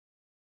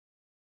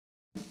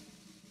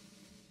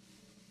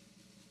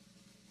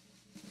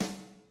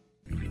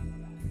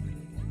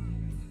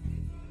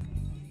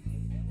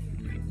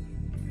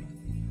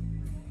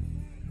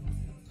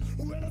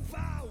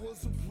was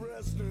the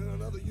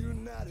president of the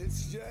United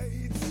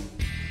States,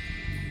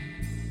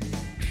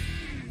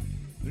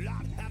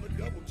 I'd have a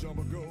double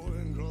jumper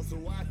going across the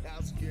White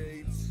House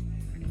gates.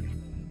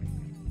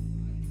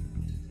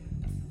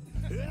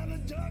 And a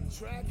dirt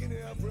track in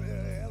every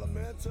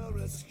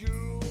elementary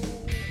school.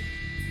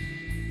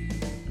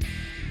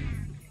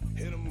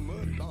 And a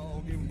mud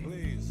dog in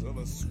place of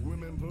a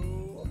swimming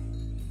pool.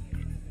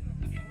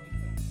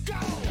 Go!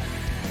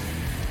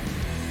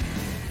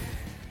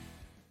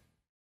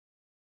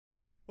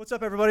 What's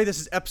up, everybody?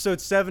 This is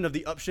episode 7 of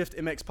the Upshift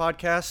MX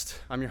podcast.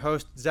 I'm your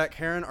host, Zach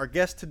Heron. Our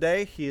guest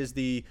today, he is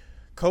the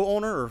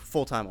co-owner or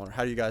full-time owner?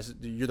 How do you guys,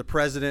 you're the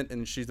president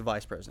and she's the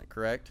vice president,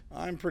 correct?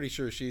 I'm pretty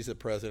sure she's the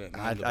president.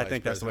 And I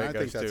think that's the way it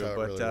goes too.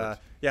 But really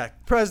yeah,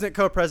 president,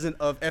 co-president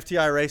of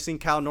FTI Racing,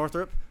 Cal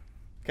Northrup.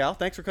 Cal,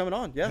 thanks for coming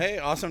on. Yeah. Hey,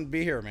 awesome to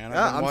be here, man.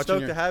 I'm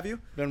stoked to have you.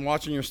 Been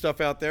watching your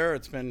stuff out there.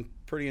 It's been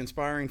pretty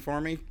inspiring for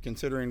me,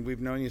 considering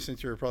we've known you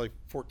since you were probably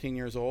 14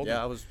 years old.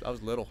 Yeah, I was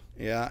little.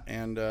 Yeah,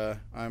 and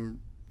I'm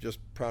just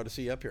proud to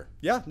see you up here.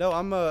 Yeah, no,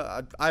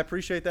 I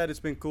appreciate that. It's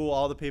been cool.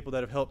 All the people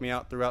that have helped me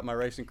out throughout my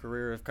racing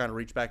career have kind of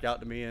reached back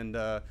out to me, and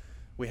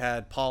we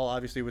had Paul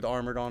obviously with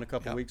Armored on a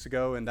couple of weeks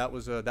ago, and that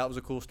was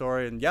a cool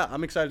story. And yeah,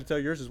 I'm excited to tell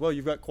yours as well.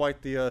 You've got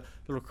quite the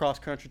little cross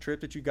country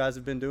trip that you guys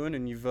have been doing,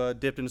 and you've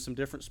dipped into some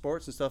different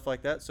sports and stuff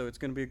like that. So it's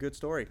going to be a good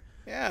story.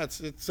 Yeah,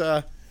 it's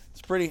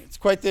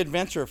quite the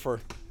adventure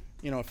for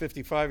a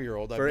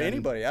 55-year-old. For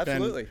anybody,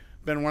 absolutely.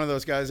 Been one of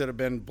those guys that have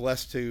been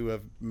blessed to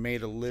have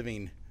made a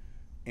living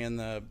in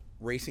the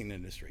racing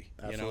industry.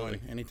 Absolutely.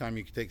 And anytime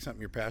you can take something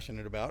you're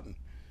passionate about and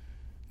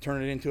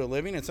turn it into a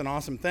living, it's an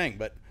awesome thing.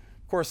 But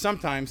of course,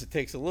 sometimes it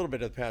takes a little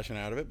bit of the passion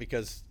out of it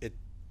because it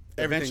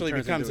eventually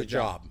becomes a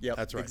job. Yep,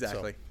 that's right.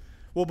 Exactly.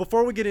 Well,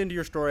 before we get into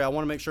your story, I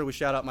want to make sure we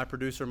shout out my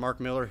producer,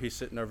 Mark Miller. He's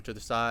sitting over to the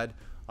side.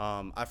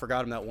 I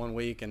forgot him that one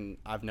week, and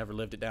I've never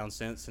lived it down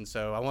since. And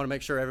so I want to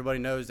make sure everybody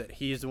knows that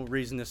he is the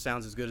reason this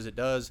sounds as good as it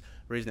does,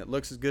 the reason it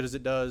looks as good as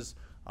it does.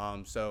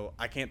 So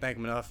I can't thank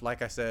him enough.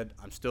 Like I said,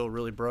 I'm still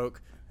really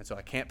broke, and so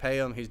I can't pay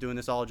him. He's doing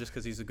this all just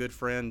because he's a good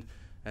friend,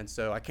 and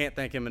so I can't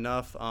thank him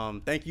enough.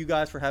 Thank you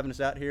guys for having us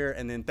out here,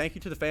 and then thank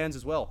you to the fans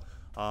as well.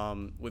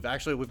 We've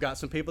got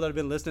some people that have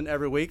been listening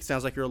every week.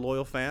 Sounds like you're a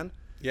loyal fan.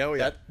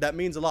 Yeah, That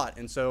means a lot,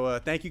 and so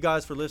thank you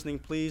guys for listening.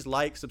 Please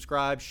like,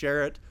 subscribe,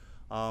 share it.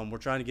 We're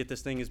trying to get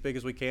this thing as big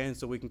as we can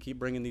so we can keep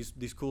bringing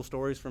these cool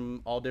stories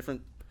from all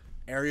different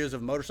areas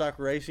of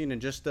motorcycle racing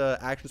and just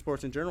action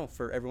sports in general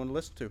for everyone to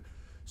listen to.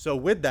 So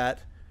with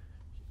that,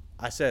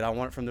 I said I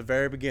want it from the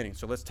very beginning.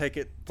 So let's take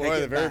it the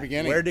very back.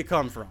 beginning. Where did it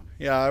come from?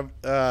 Yeah,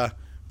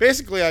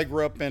 basically I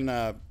grew up in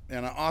an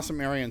awesome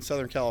area in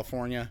Southern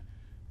California,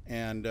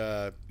 and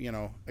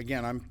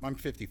again I'm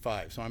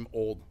 55, so I'm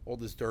old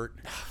as dirt.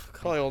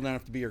 Probably old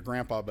enough to be your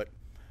grandpa, but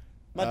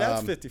my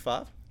dad's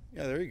 55.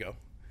 Yeah, there you go.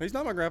 He's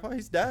not my grandpa.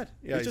 He's dad.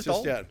 Yeah, he's just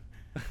old. dad.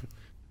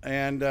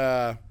 And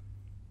like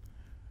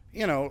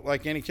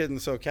any kid in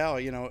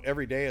SoCal,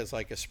 every day is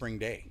like a spring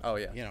day. Oh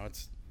yeah.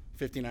 It's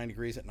 59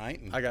 degrees at night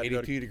and I got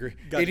 82 degrees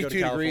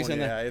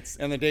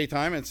in the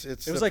daytime. It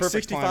was like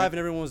 65 climate. And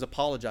everyone was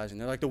apologizing.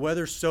 They're like, the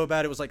weather's so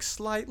bad. It was like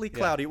slightly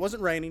cloudy. It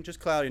wasn't raining,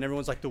 just cloudy. And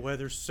everyone's like, the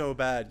weather's so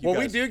bad.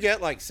 We do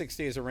get like 6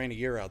 days of rain a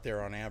year out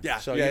there on average. Yeah.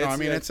 So,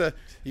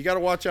 you got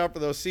to watch out for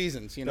those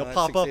seasons. They'll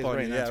pop up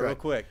on you, real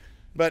quick.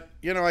 But,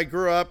 I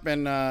grew up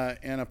in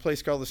a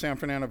place called the San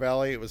Fernando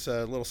Valley. It was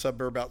a little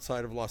suburb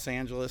outside of Los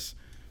Angeles.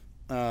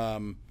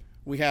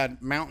 We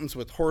had mountains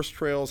with horse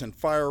trails and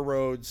fire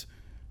roads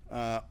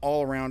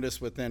all around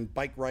us within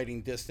bike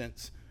riding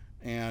distance.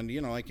 And,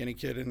 like any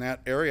kid in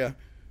that area,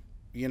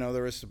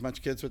 there was a bunch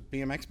of kids with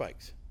BMX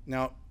bikes.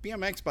 Now,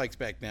 BMX bikes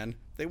back then,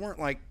 they weren't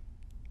like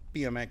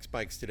BMX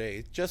bikes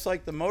today. Just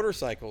like the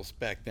motorcycles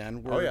back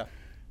then were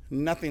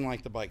nothing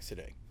like the bikes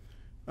today.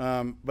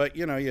 But,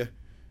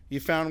 you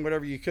found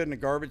whatever you could in a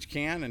garbage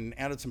can and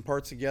added some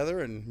parts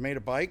together and made a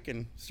bike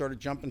and started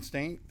jumping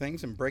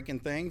things and breaking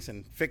things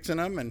and fixing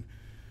them.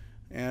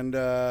 And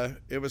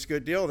it was a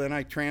good deal. Then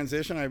I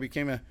transitioned. I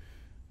became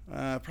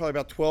probably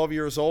about 12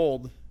 years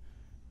old.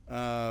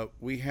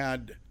 We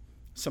had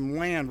some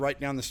land right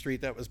down the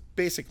street that was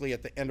basically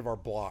at the end of our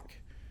block.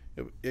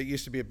 It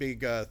used to be a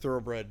big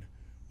thoroughbred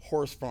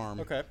horse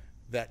farm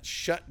that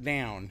shut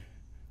down,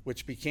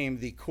 which became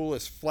the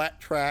coolest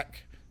flat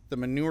track. The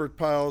manure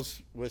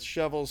piles with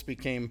shovels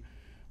became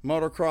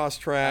motocross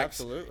tracks.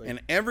 Absolutely. And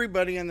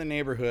everybody in the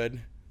neighborhood,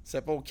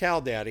 except old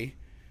Cal Daddy,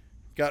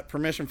 got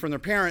permission from their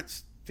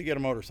parents to get a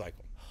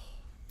motorcycle.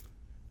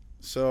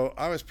 So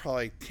I was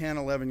probably 10,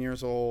 11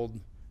 years old,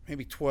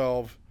 maybe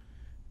 12,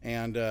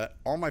 and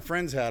all my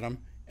friends had them,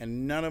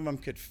 and none of them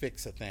could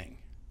fix a thing.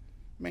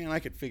 Man, I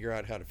could figure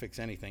out how to fix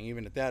anything,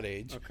 even at that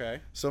age.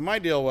 Okay. So my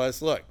deal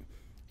was, look,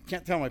 you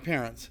can't tell my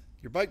parents,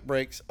 your bike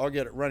breaks, I'll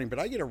get it running, but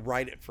I get to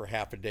ride it for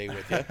half a day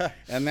with you.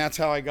 And that's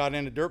how I got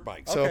into dirt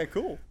bikes. Okay, so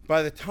cool.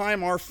 By the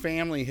time our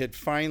family had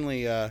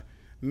finally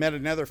met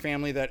another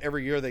family that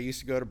every year they used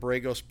to go to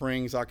Borrego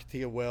Springs,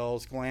 Ocotillo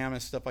Wells,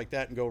 Glamis, stuff like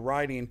that, and go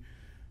riding,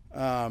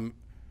 I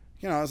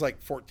was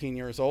like 14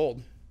 years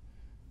old.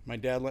 my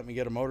dad let me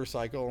get a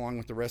motorcycle along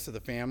with the rest of the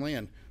family,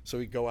 and so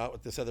we'd go out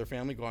with this other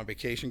family, go on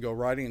vacation, go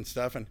riding and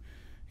stuff. And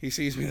he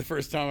sees me the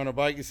first time on a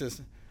bike. He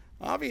says,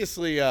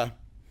 obviously,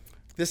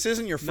 this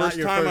isn't your Not first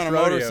your time first on a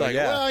rodeo, motorcycle.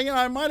 yeah. Well, you know,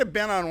 I might have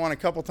been on one a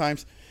couple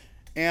times,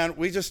 and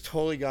we just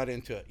totally got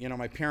into it. You know,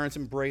 my parents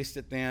embraced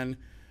it then.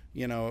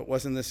 You know, it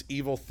wasn't this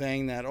evil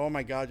thing that, oh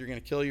my God, you're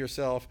going to kill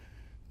yourself.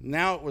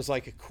 Now it was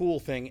like a cool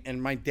thing,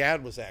 and my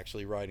dad was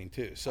actually riding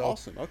too. So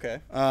Awesome. Okay.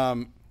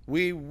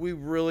 we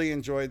really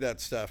enjoyed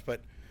that stuff.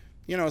 But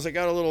you know, as I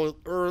got a little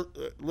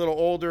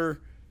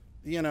older,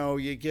 you know,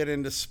 you get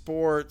into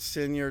sports,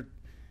 and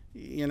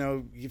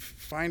you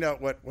find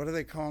out what do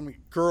they call them?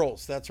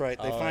 Girls. That's right.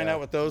 They find out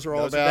what those are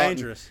all Those about. are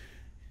dangerous.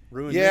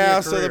 Ruin many Yeah,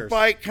 of so the careers.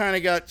 bike kind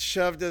of got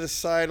shoved to the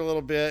side a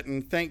little bit,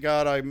 and thank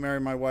God I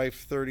married my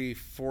wife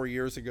 34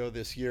 years ago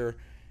this year.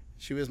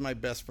 She was my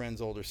best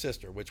friend's older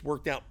sister, which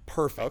worked out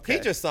perfect. Okay. He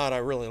just thought I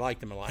really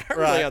liked him a lot. I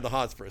Right. really had the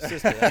hots for a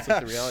sister. That's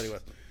what the reality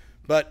was.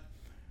 But,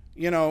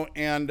 you know,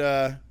 and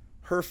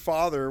her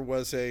father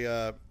was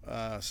a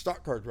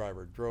stock car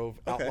driver, drove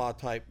Okay.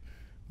 outlaw-type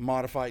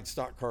modified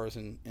stock cars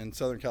in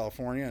Southern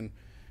California and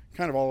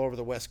kind of all over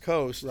the West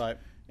Coast. Right.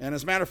 And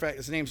as a matter of fact,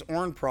 his name's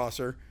Orrin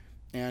Prosser,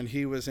 and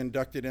he was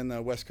inducted in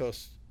the West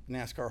Coast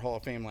NASCAR Hall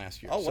of Fame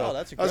last year. Oh, wow, So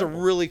that's that was a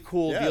incredible. really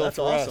cool Yeah, deal that's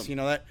for awesome. us. You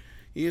know, that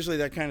usually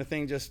that kind of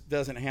thing just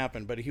doesn't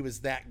happen, but he was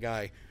that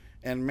guy.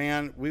 And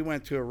man, we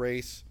went to a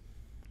race,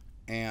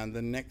 and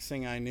the next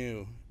thing I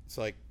knew, it's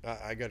like,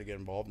 I got to get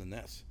involved in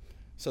this.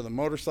 So the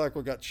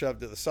motorcycle got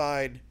shoved to the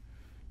side,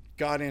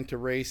 got into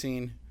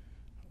racing.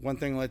 One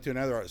thing led to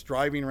another. I was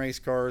driving race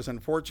cars.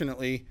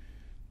 Unfortunately,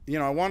 you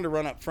know, I wanted to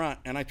run up front,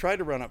 and I tried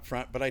to run up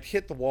front, but I'd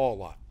hit the wall a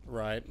lot.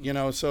 Right. You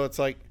know, so it's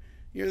like,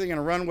 you're either going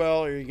to run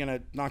well or you're going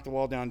to knock the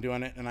wall down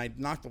doing it. And I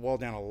knocked the wall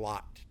down a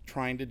lot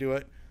trying to do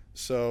it.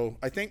 So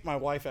I think my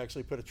wife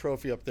actually put a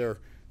trophy up there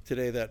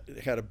today that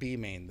had a B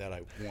main that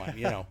I won,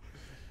 you know.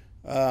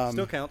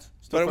 Still counts.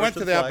 Still But it first went to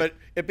to the that, flag. but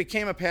it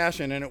became a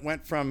passion, and it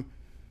went from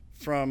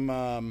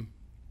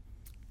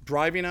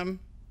driving them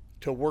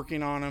to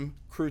working on them,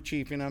 crew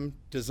chiefing them,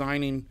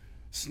 designing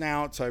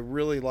snouts. I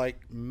really like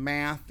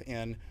math,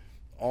 and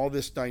all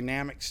this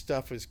dynamic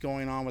stuff is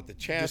going on with the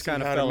chassis.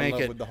 kind of how fell to in make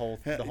love it with the whole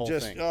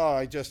just, thing. Oh,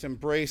 I just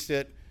embraced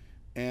it,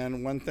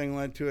 and one thing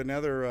led to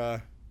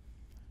another.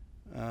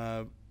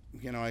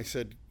 You know, I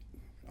said,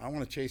 I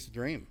want to chase the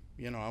dream.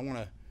 You know, I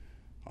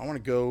want to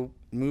go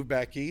move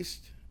back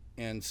east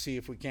and see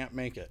if we can't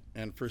make it.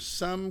 And for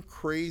some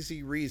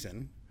crazy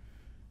reason,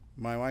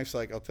 my wife's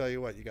like, I'll tell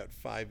you what, you got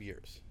 5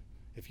 years.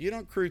 If you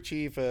don't crew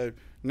chief a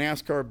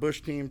NASCAR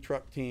Busch team,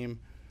 truck team,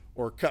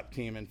 or cup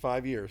team in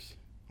 5 years,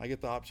 I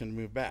get the option to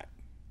move back.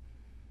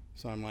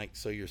 So I'm like,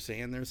 so you're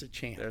saying there's a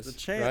chance? There's a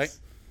chance. Right?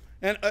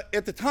 And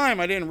at the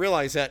time, I didn't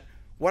realize that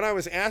what I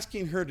was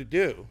asking her to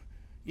do,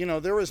 you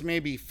know, there was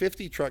maybe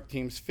 50 truck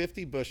teams,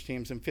 50 Busch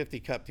teams, and 50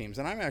 cup teams.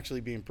 And I'm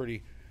actually being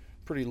pretty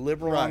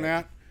liberal on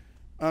Right.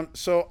 that.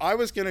 So I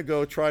was going to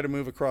go try to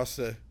move across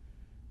the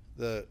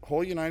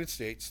whole United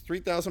States,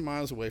 3,000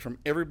 miles away from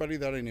everybody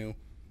that I knew,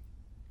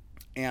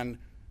 and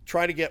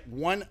try to get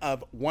one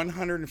of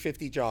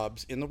 150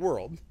 jobs in the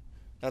world.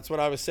 That's what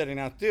I was setting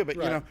out to do. But,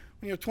 Right. you know,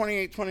 when you're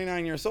 28,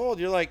 29 years old,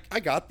 you're like, I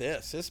got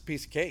this. This is a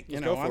piece of cake. You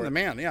Let's know, go for I'm it. the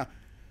man. Yeah.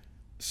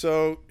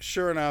 So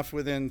sure enough,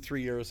 within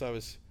 3 years, I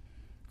was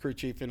crew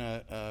chief in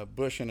a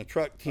Busch and a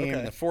truck team.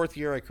 Okay. The fourth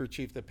year, I crew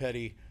chiefed the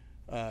Petty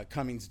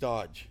Cummins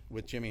Dodge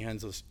with Jimmy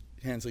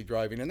Hensley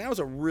driving. And that was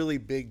a really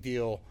big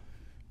deal,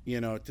 you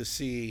know, to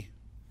see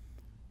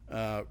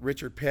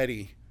Richard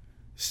Petty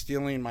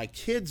stealing my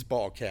kids'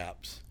 ball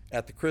caps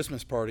at the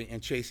Christmas party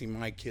and chasing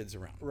my kids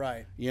around.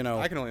 Right. You know,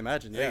 I can only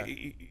imagine. Yeah.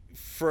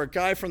 for a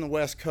guy from the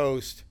West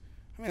Coast,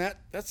 I mean,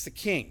 that's the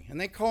king. And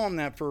they call him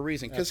that for a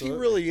reason, because he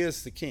Absolutely. really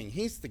is the king.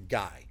 He's the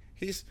guy.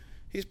 He's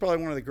probably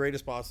one of the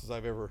greatest bosses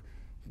I've ever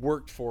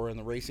worked for in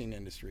the racing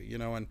industry, you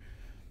know. And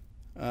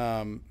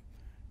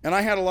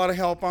I had a lot of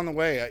help on the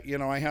way. You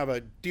know, I have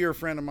a dear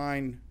friend of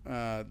mine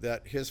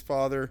that his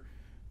father,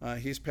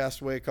 he's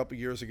passed away a couple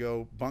years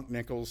ago, Bunk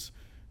Nichols.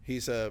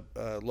 He's a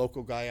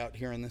local guy out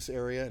here in this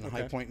area in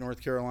High Point,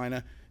 North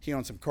Carolina. He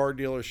owns some car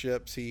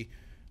dealerships. He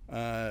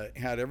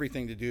had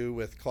everything to do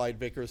with Clyde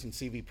Vickers and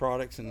CV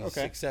Products and the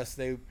success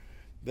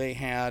they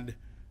had.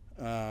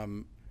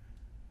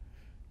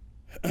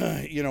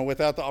 You know,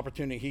 without the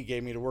opportunity he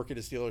gave me to work at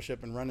his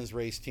dealership and run his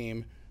race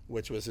team,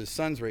 which was his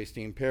son's race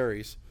team,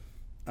 Perry's,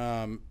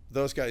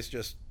 those guys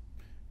just,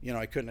 you know,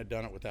 I couldn't have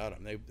done it without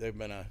them. They've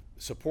been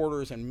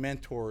supporters and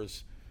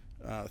mentors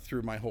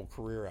through my whole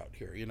career out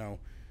here, you know.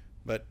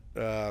 But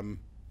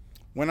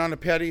went on to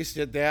Petty's,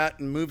 did that,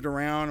 and moved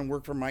around and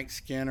worked for Mike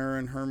Skinner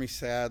and Hermie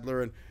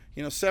Sadler and,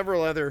 you know,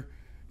 several other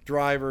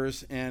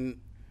drivers. And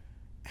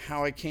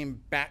how I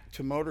came back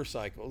to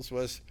motorcycles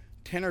was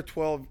 10 or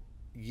 12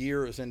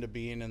 years into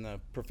being in the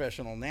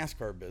professional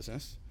NASCAR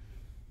business.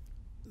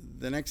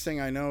 The next thing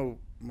I know,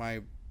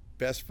 my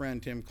best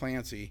friend Tim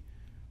Clancy,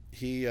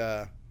 he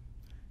had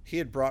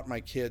brought my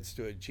kids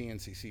to a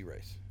GNCC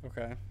race.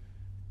 Okay.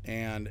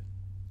 And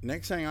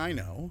next thing I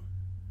know,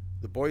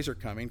 the boys are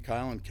coming,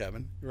 Kyle and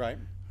Kevin. Right.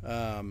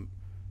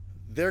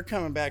 they're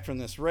coming back from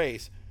this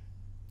race.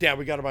 Dad,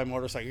 we got to buy a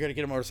motorcycle. You got to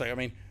get a motorcycle. I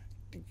mean,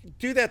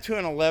 do that to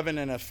an 11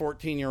 and a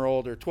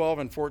 14-year-old or 12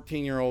 and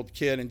 14-year-old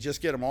kid and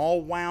just get them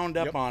all wound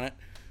up on it,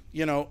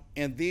 you know,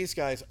 and these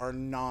guys are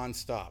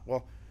nonstop.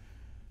 Well,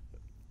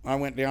 I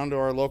went down to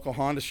our local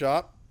Honda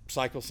shop,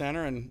 Cycle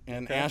Center in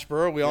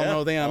Asheboro. We all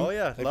know them. Oh,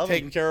 yeah. They've Love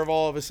taken them. care of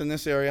all of us in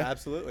this area.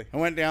 Absolutely. I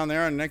went down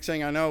there, and next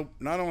thing I know,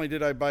 not only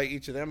did I buy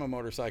each of them a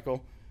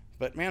motorcycle,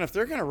 but, man, if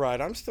they're going to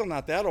ride, I'm still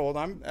not that old.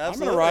 I'm going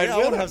to ride I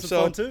with want them. to have some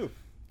So, fun, too.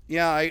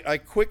 yeah, I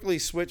quickly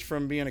switched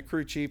from being a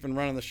crew chief and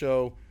running the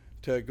show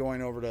to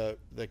going over to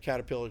the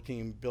Caterpillar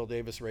team, Bill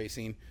Davis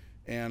Racing,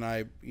 and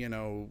I, you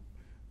know,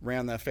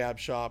 ran the fab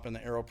shop and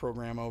the aero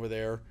program over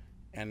there,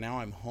 and now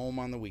I'm home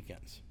on the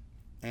weekends.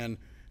 And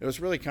it was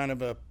really kind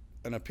of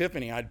an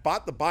epiphany. I'd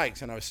bought the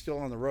bikes, and I was still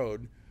on the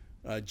road,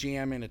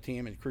 GM in a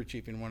team and crew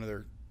chief in one of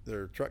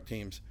their truck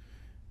teams,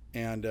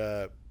 and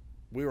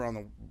we were on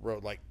the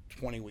road like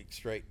 20 weeks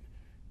straight,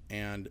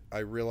 and I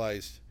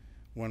realized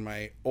when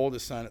my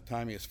oldest son at the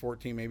time, he was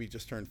 14, maybe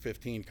just turned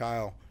 15,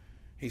 Kyle,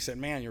 he said,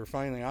 man, you're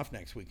finally off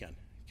next weekend.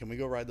 Can we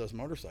go ride those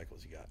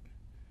motorcycles you got?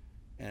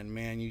 And,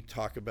 man, you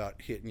talk about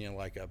hitting you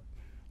like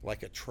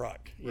a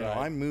truck. You know,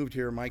 I moved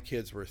here, my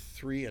kids were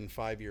 3 and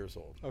 5 years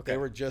old. Okay. They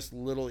were just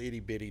little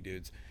itty-bitty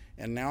dudes.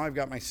 And now I've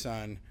got my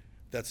son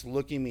that's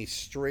looking me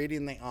straight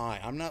in the eye.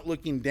 I'm not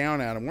looking down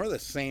at him. We're the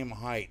same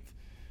height.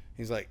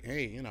 He's like,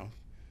 hey, you know,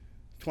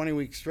 20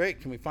 weeks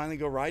straight, can we finally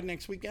go ride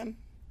next weekend?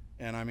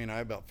 And, I mean, I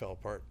about fell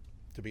apart,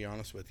 to be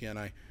honest with you. And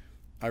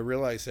I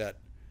realized that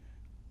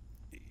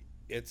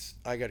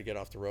I got to get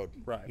off the road.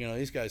 Right. You know,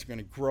 these guys are going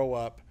to grow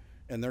up,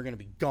 and they're going to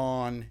be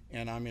gone,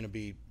 and I'm going to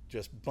be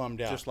just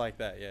bummed out. Just like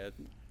that, yeah.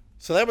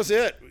 So that was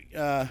it.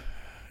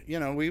 You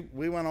know, we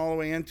went all the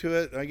way into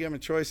it. I gave them a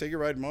choice. They could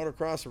ride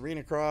motocross,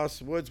 arena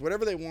cross, woods,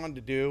 whatever they wanted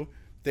to do.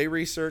 They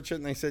researched it,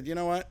 and they said, you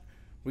know what?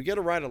 We got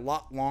to ride a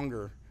lot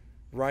longer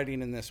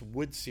riding in this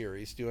wood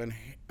series, doing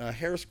a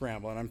hare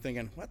scramble. And I'm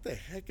thinking, what the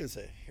heck is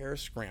a hare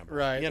scramble?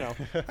 Right. You know,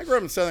 I grew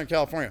up in Southern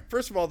California.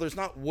 First of all, there's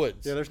not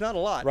woods. Yeah, there's not a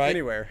lot right?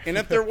 anywhere. And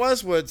if there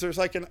was woods, there's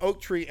like an oak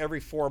tree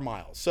every 4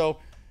 miles. So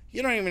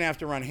you don't even have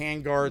to run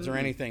hand guards or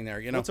anything there.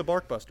 You know, What's a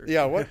bark buster?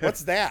 Yeah,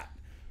 what's that?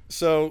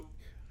 So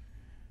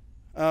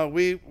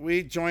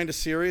we joined a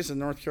series, the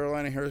North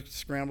Carolina Hare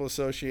Scramble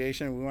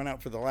Association. We went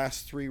out for the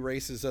last 3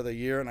 races of the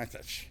year, and I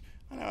thought,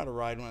 I know how to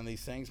ride one of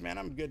these things, man.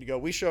 I'm good to go.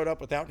 We showed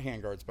up without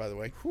handguards, by the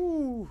way.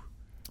 Whew.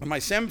 And my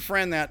sim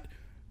friend that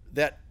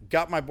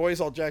got my boys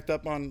all jacked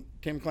up on,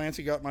 Tim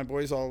Clancy got my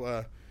boys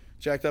all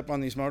jacked up on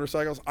these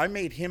motorcycles. I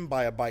made him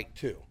buy a bike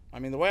too. I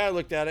mean, the way I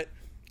looked at it,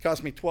 it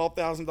cost me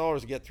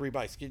 $12,000 to get 3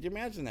 bikes. Could you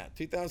imagine that?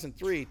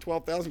 2003,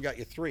 $12,000 got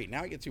you 3.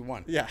 Now it gets you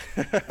 1. Yeah.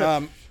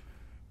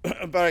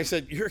 But I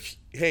said,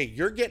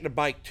 you're getting a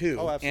bike too.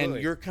 Oh, absolutely.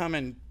 And you're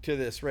coming to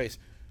this race.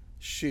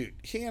 Shoot,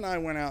 he and I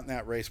went out in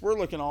that race. We're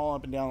looking all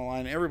up and down the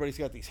line. Everybody's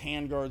got these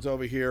hand guards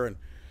over here,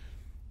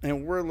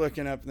 and we're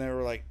looking up, and they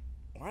were like,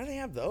 why do they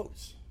have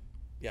those?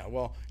 Yeah,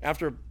 well,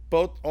 after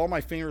all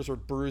my fingers were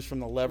bruised from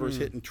the levers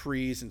hitting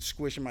trees and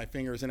squishing my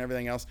fingers and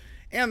everything else.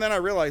 And then I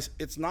realized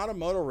it's not a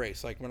moto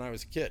race like when I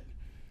was a kid.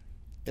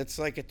 It's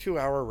like a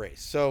 2-hour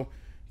race. So,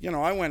 you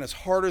know, I went as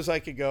hard as I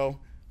could go.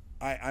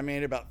 I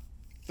made about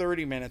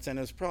 30 minutes, and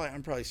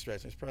I'm probably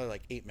stretching. It's probably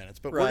like 8 minutes,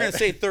 but we're going to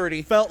say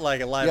 30. Felt like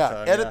a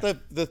lifetime. Yeah, edit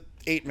the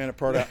 8-minute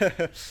part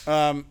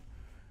out.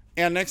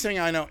 And next thing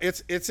I know,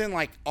 it's in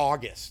like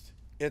August.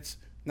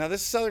 Now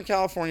this is Southern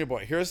California,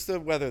 boy. Here's the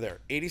weather there: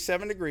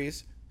 87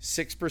 degrees,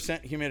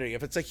 6% humidity.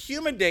 If it's a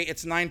humid day,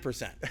 it's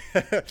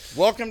 9%.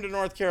 Welcome to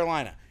North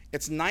Carolina.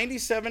 It's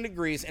 97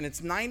 degrees and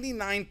it's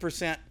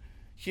 99%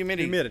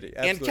 humidity.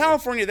 Absolutely. In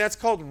California, that's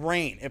called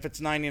rain. If it's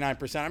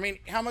 99%, I mean,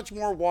 how much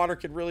more water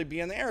could really be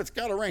in the air? It's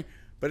got to rain,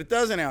 but it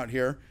doesn't out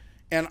here.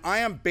 And I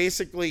am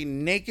basically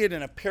naked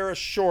in a pair of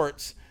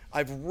shorts.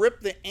 I've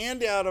ripped the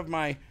end out of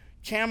my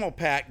camel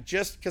pack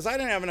just because I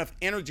didn't have enough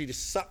energy to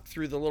suck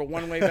through the little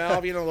one-way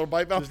valve, you know, the little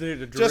bite valve.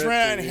 Just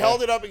ran and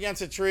held it up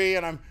against a tree,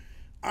 and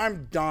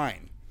I'm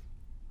dying.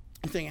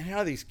 I'm thinking, how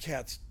do these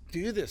cats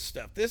do this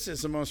stuff? This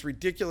is the most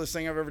ridiculous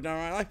thing I've ever done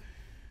in my life.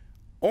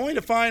 Only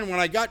to find when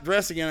I got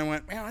dressed again, I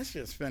went, man, I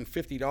should spend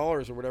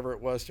 $50 or whatever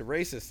it was to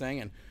race this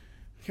thing. And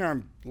here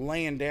I'm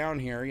laying down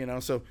here, you know.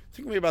 So it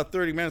took me about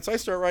 30 minutes. I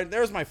start riding.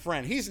 There's my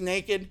friend. He's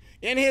naked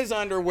in his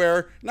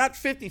underwear, not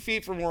 50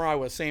 feet from where I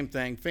was. Same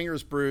thing,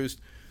 fingers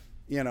bruised,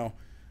 you know.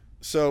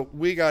 So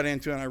we got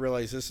into it, and I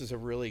realized this is a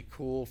really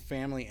cool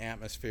family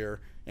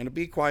atmosphere. And to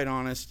be quite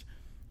honest,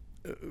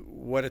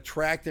 what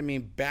attracted me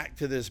back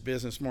to this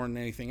business more than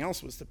anything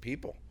else was the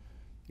people.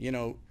 You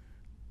know,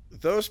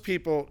 those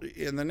people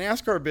in the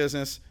NASCAR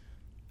business,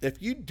 if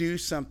you do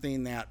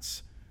something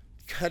that's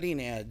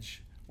cutting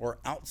edge or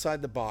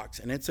outside the box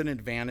and it's an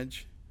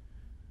advantage,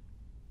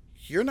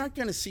 you're not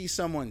going to see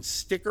someone's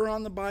sticker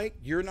on the bike.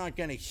 You're not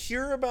going to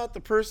hear about the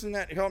person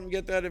that helped them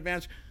get that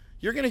advantage.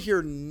 You're going to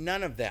hear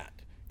none of that.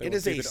 It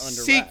is a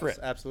secret.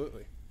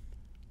 Absolutely.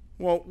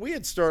 Well,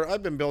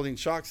 I've been building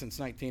shocks since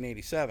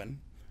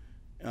 1987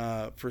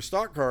 for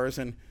stock cars.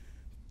 And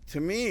to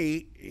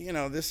me, you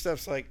know, this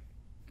stuff's like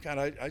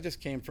God, I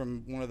just came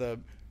from one of the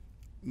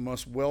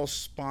most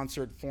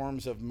well-sponsored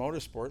forms of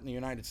motorsport in the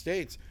United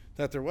States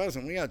that there was.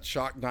 And we had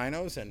shock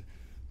dynos, and,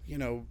 you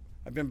know,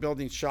 I've been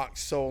building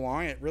shocks so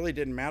long, it really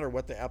didn't matter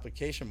what the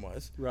application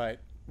was. Right.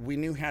 We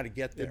knew how to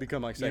get there. It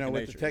become like second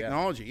with nature, the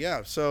technology.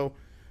 Yeah. So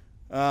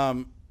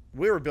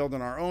we were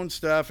building our own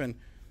stuff, and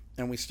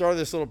we started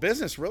this little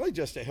business really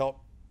just to help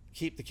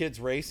keep the kids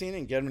racing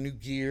and get them new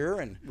gear.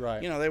 And,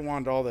 Right. you know, they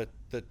wanted all the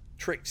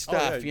trick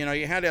stuff. yeah. You know,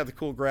 you had to have the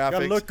cool graphics.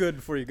 Gotta look good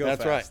before you go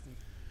That's fast. right.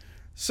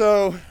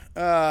 So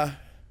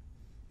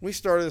we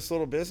started this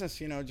little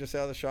business, you know, just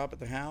out of the shop at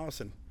the house.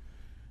 And,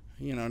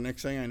 you know,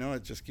 next thing I know,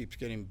 it just keeps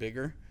getting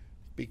bigger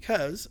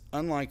because,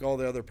 unlike all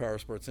the other power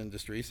sports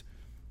industries,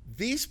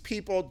 these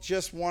people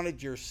just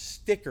wanted your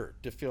sticker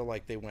to feel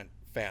like they went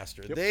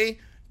faster. Yep. They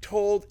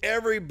told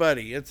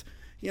everybody. It's,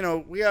 you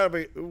know, we have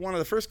one of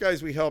the first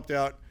guys we helped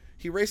out.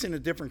 He raced in a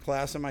different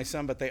class than my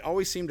son, but they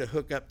always seem to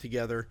hook up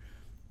together.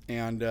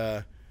 And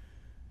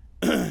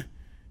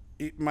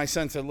my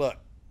son said, look,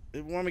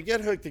 when we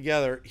get hooked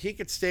together, he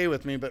could stay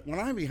with me, but when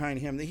I'm behind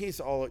him,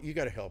 you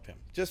got to help him.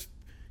 Just,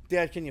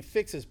 Dad, can you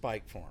fix his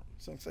bike for him?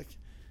 So it's like,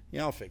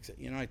 yeah, I'll fix it.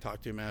 You know, I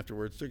talked to him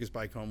afterwards, took his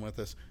bike home with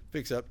us,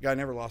 fixed it up. Guy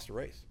never lost a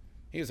race.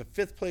 He was a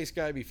 5th place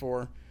guy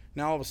before.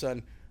 Now all of a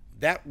sudden,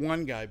 that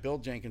one guy, Bill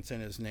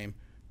Jenkinson, his name,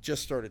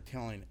 just started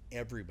telling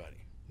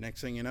everybody. Next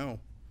thing you know,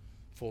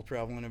 Full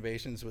Travel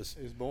Innovations was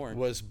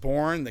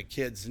born. The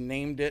kids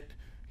named it.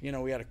 You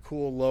know, we had a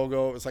cool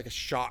logo. It was like a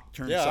shock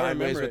turned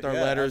sideways with our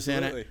letters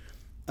absolutely.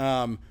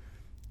 in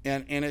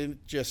it. And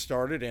it just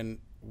started, and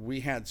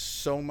we had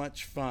so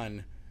much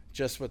fun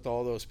just with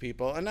all those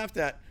people. Enough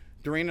that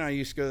Doreen and I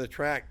used to go to the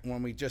track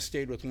when we just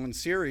stayed with one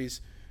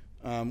series.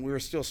 We were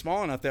still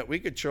small enough that we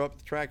could show up at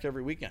the track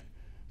every weekend.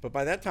 But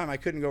by that time, I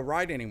couldn't go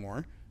ride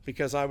anymore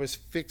because I was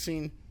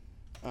fixing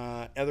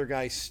other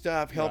guys'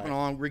 stuff, helping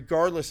along,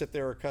 regardless if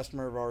they were a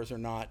customer of ours or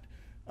not.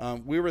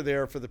 We were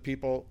there for the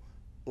people,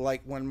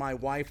 like when my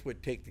wife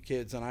would take the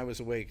kids and I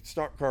was away,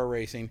 stock car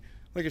racing.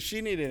 Like if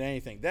she needed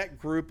anything, that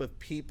group of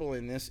people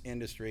in this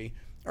industry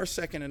are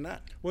second to none.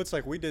 Well, it's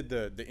like we did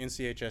the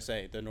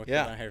NCHSA, the North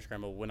Carolina Hare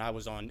Scramble, when I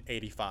was on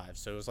 85.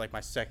 So it was like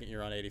my second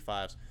year on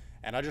 85s.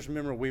 And I just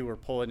remember we were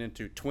pulling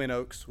into Twin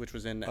Oaks, which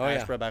was in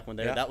Asheboro back when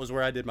that was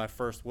where I did my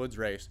first woods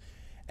race.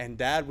 And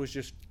Dad was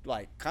just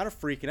like kind of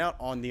freaking out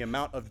on the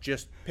amount of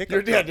just pickup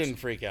Your dad trucks. didn't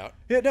freak out.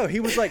 Yeah, no, he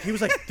was like,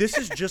 this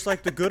is just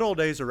like the good old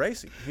days of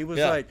racing. He was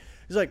like,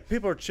 he's like,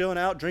 people are chilling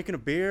out, drinking a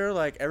beer,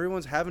 like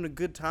everyone's having a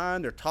good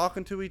time. They're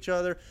talking to each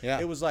other. Yeah.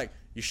 It was like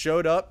you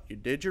showed up, you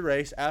did your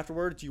race.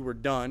 Afterwards, you were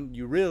done.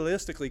 You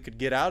realistically could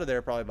get out of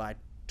there probably by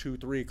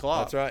 2-3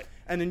 o'clock. That's right.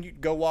 And then you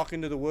go walk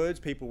into the woods.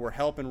 People were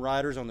helping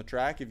riders on the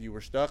track if you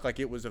were stuck. Like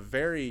it was a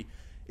very,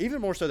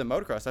 even more so than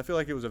motocross, I feel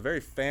like it was a very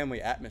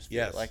family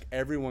atmosphere. Yes. Like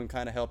everyone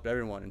kind of helped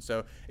everyone. And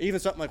so even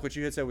something like what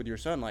you had said with your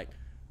son, like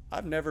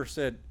I've never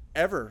said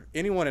ever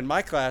anyone in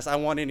my class I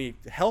want any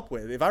help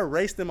with. If I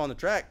race them on the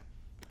track,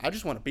 I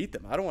just want to beat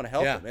them. I don't want to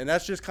help them. And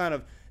that's just kind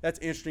of, that's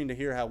interesting to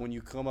hear how when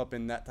you come up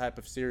in that type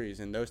of series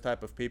and those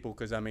type of people,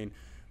 because I mean,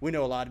 we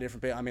know a lot of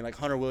different people. I mean, like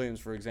Hunter Williams,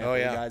 for example,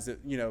 guys that,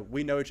 you know,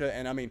 we know each other.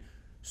 And I mean,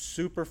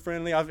 super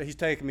friendly. He's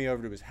taken me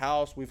over to his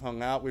house. We've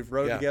hung out. We've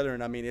rode together.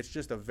 And I mean, it's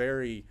just a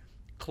very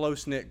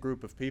close-knit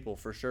group of people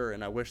for sure.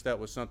 And I wish that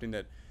was something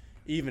that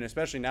even,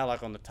 especially now,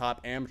 like on the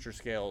top amateur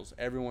scales,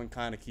 everyone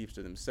kind of keeps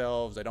to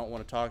themselves. They don't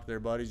want to talk to their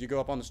buddies. You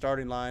go up on the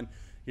starting line,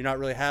 you're not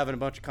really having a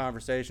bunch of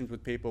conversations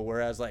with people.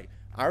 Whereas, like,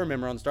 I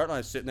remember on the start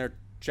line sitting there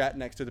chatting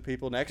next to the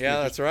people next to me.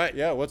 Yeah, that's right.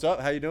 Yeah, what's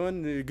up? How you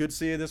doing? Good to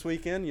see you this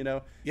weekend. You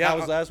know, how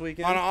was last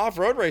weekend? On an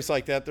off-road race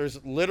like that,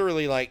 there's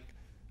literally like,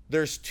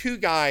 there's 2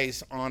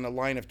 guys on a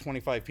line of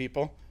 25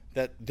 people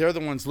that they're the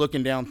ones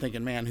looking down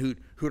thinking, man, who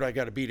do I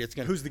got to beat?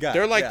 Who's the guy?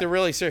 They're like the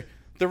really serious.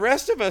 The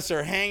rest of us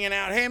are hanging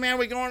out. Hey, man,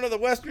 we going to the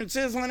Western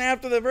Sizzling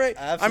after the break?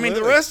 Absolutely. I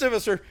mean, the rest of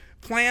us are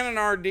planning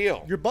our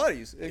deal. Your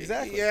buddies,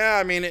 exactly. Yeah,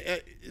 I mean,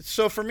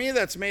 so for me,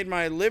 that's made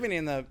my living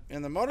in the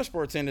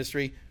motorsports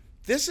industry.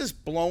 This is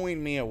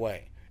blowing me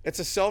away. It's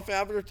a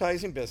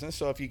self-advertising business.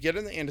 So if you get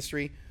in the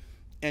industry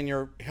and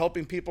you're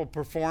helping people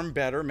perform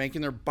better,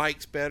 making their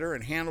bikes better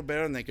and handle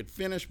better, and they could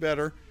finish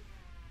better,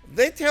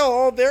 they tell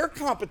all their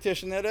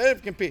competition that they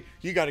compete,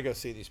 you got to go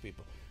see these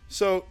people.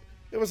 So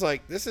it was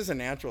like, this is a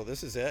natural.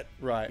 This is it.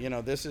 Right. You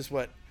know, this is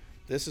what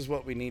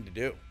we need to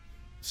do.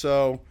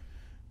 So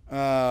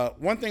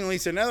one thing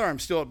leads to another. I'm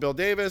still at Bill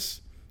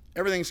Davis.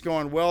 Everything's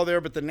going well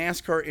there, but the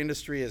NASCAR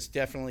industry is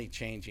definitely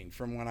changing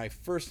from when I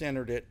first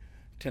entered it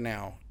to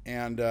now.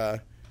 And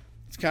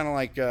it's kind of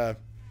like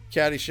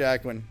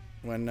Caddyshack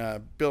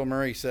when Bill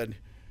Murray he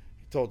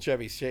told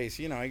Chevy Chase,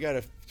 you know, I got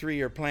a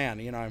 3-year plan.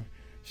 You know, I'm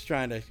just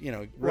trying to, you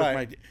know,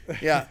 work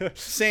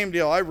same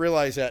deal. I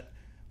realize that,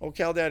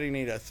 Cal Daddy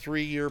need a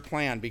 3-year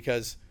plan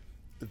because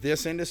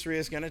this industry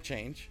is going to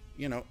change.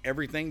 You know,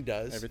 everything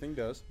does. Everything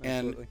does.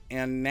 Absolutely.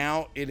 And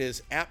now it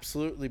has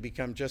absolutely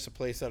become just a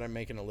place that I'm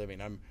making a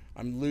living.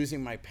 I'm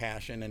losing my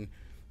passion, and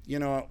you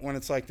know, when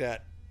it's like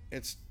that,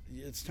 it's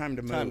time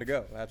to move. Time to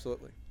go.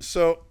 Absolutely.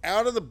 So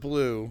out of the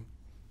blue,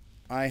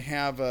 I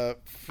have a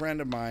friend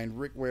of mine,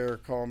 Rick Ware,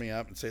 call me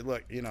up and say,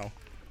 look,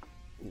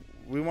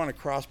 we want to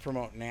cross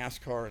promote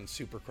NASCAR and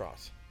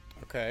Supercross.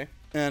 Okay.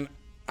 And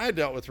I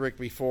dealt with Rick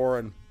before,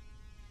 and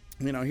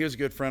he was a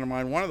good friend of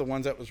mine. One of the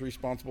ones that was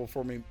responsible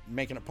for me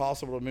making it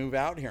possible to move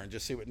out here and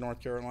just see what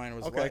North Carolina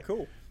was like. Okay,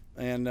 cool.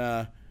 And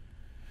I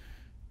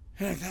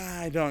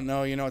don't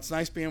know. It's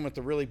nice being with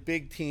a really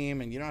big team,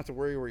 and you don't have to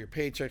worry where your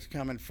paycheck's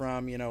coming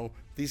from.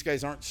 These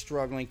guys aren't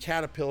struggling.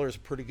 Caterpillar's a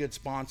pretty good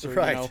sponsor.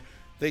 Right.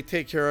 They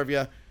take care of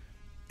you.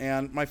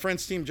 And my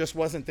friend's team just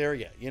wasn't there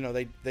yet.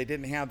 They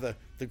didn't have the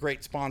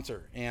great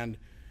sponsor. And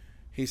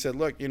he said,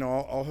 look,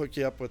 I'll hook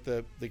you up with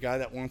the guy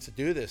that wants to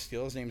do this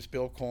deal. His name's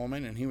Bill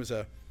Coleman, and he was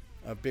a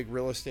big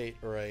real estate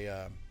or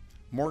a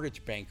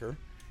mortgage banker.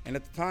 And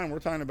at the time, we're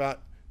talking about,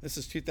 this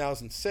is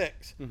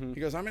 2006. Mm-hmm. He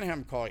goes, I'm going to have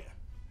him call you.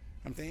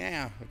 I'm thinking,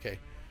 yeah, okay.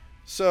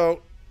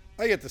 So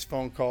I get this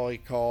phone call. He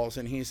calls,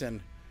 and he's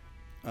in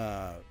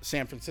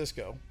San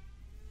Francisco.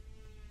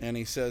 And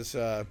he says,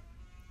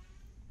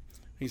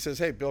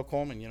 hey, Bill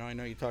Coleman, I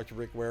know you talked to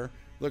Rick Ware.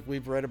 Look,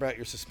 we've read about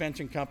your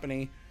suspension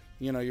company.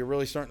 You're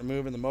really starting to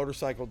move in the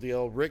motorcycle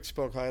deal. Rick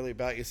spoke highly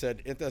about you,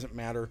 said it doesn't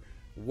matter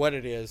what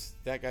it is.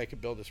 That guy could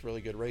build us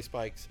really good race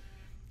bikes.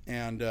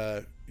 And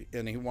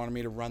he wanted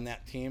me to run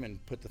that team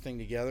and put the thing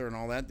together and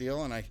all that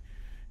deal. And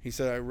he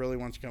said, I really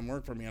want you to come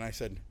work for me. And I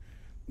said,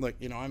 look,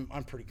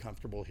 I'm pretty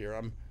comfortable here.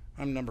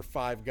 I'm number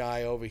 5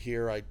 guy over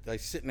here. I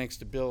sit next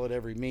to Bill at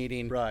every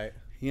meeting. Right.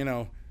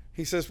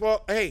 He says,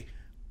 well, hey,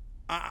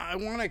 I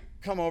want to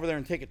come over there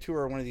and take a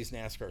tour of one of these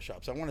NASCAR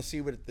shops. I want to see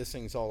what this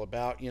thing's all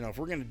about. If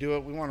we're going to do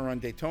it, we want to run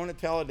Daytona,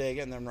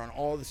 Talladega, and then run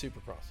all of the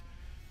Supercross.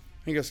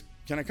 He goes,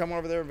 can I come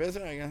over there and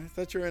visit? I go, I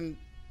thought you were in,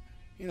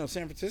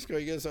 San Francisco.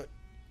 He goes,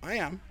 I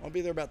am. I'll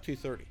be there about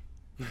 2:30.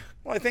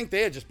 Well, I think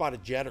they had just bought a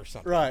jet or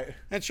something. Right.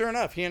 And sure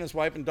enough, he and his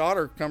wife and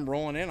daughter come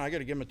rolling in. I got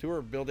to give him a tour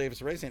of Bill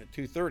Davis Racing at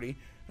 2:30.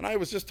 And I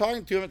was just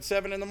talking to him at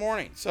 7 in the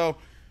morning. So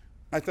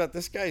I thought,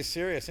 this guy's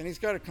serious. And he's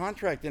got a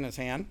contract in his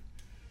hand.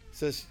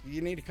 Says,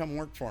 you need to come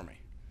work for me.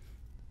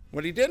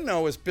 What he didn't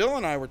know is Bill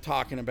and I were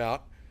talking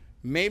about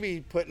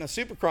maybe putting a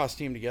Supercross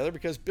team together,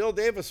 because Bill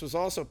Davis was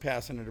also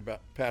passionate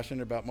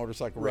about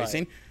motorcycle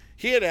racing.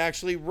 He had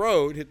actually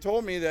had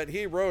told me that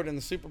he rode in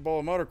the Super Bowl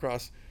of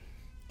motocross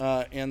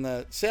in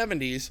the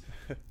 70s.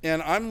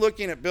 And I'm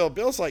looking at Bill.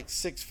 Bill's like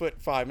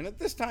 6'5", and at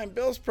this time,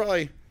 Bill,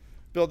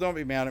 don't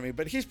be mad at me,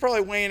 but he's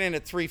probably weighing in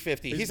at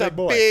 350. He's a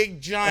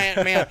big,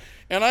 giant man.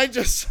 And I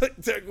just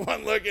took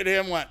one look at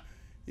him, went,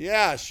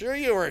 yeah, sure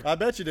you were. I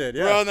bet you did,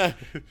 yeah.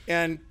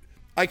 And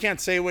I can't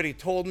say what he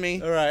told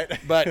me. All right.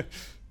 But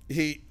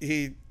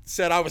he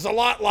said I was a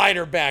lot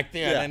lighter back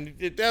then.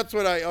 Yeah. And that's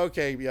what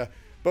yeah.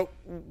 But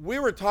we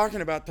were talking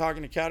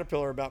to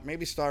Caterpillar about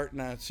maybe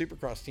starting a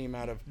Supercross team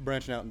out of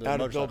branching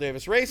out of Bill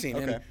Davis Racing.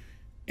 Okay.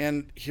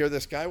 And here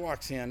this guy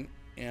walks in,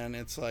 and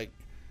it's like,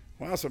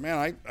 wow. So,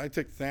 man, I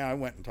took the thing. I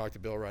went and talked to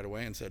Bill right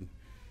away and said,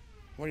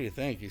 what do you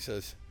think? He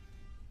says,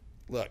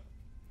 look,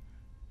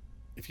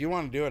 if you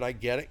want to do it, I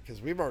get it,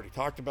 because we've already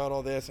talked about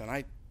all this, and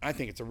I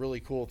think it's a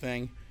really cool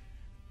thing.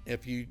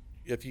 If you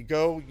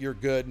go, you're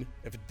good.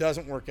 If it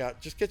doesn't work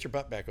out, just get your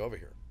butt back over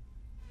here.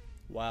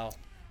 Wow.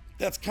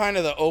 That's kind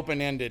of the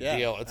open-ended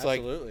deal. It's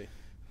absolutely. like,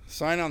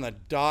 sign on the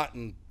dot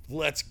and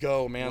let's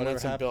go, man. Whatever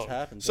Let's build.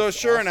 happens. So That's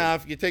sure awesome.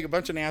 enough, you take a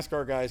bunch of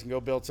NASCAR guys and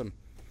go build some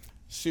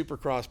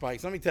Supercross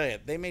bikes. Let me tell you,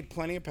 they made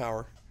plenty of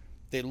power.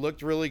 They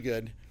looked really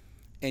good,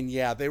 and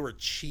yeah, they were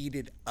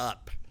cheated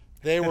up.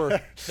 They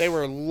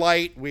were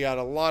light. We had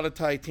a lot of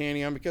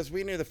titanium because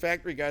we knew the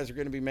factory guys are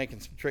going to be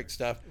making some trick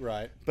stuff.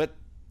 Right. But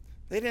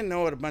they didn't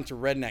know what a bunch of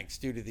rednecks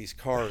do to these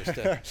cars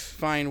to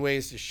find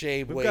ways to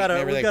shave weight and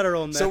everything. We've got our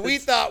own So methods. we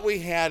thought we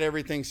had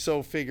everything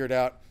so figured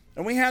out.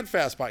 And we had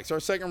fast bikes. Our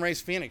second race,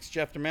 Phoenix,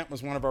 Jeff DeMent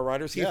was one of our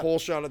riders. He hole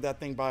shotted that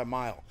thing by a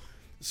mile.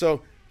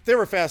 So they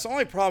were fast. The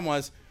only problem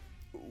was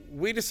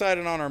we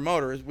decided on our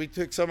motors. We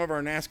took some of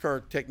our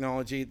NASCAR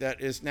technology that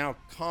is now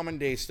common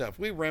day stuff.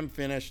 We rim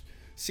finished,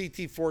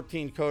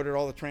 CT14 coated,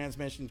 all the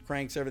transmissions,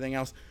 cranks, everything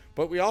else.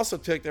 But we also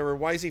took, there were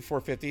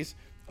YZ450s,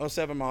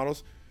 07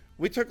 models.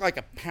 We took like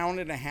 1.5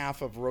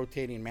 pounds of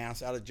rotating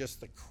mass out of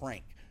just the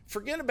crank.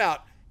 Forget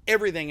about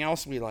everything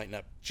else we lightened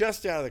up,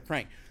 just out of the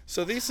crank.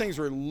 So these things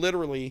were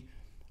literally,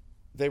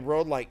 they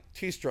rode like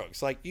 2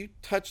 strokes. Like you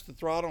touched the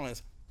throttle and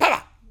it's,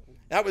 pa!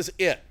 That was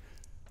it.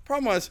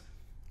 Problem was,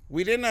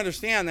 we didn't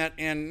understand that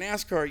in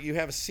NASCAR you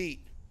have a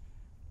seat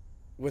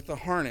with a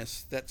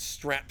harness that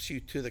straps you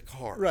to the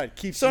car.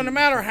 Right. So no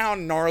matter how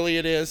gnarly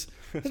it is,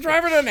 the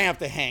driver doesn't have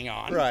to hang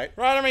on. Right.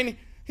 Right? I mean,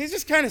 he's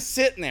just kind of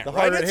sitting there. The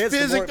right? harder it It's hits, the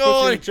more it physical.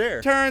 puts you in It the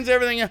chair. turns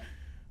everything.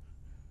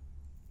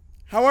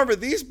 However,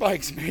 these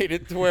bikes made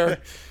it to where,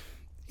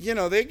 you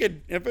know, they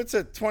could, if it's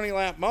a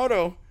 20-lap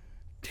moto,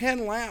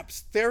 10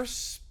 laps, they're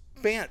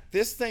spent.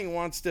 This thing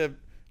wants to,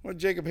 what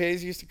Jacob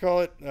Hayes used to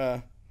call it,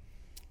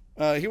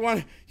 you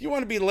want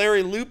to be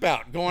Larry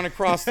Loopout going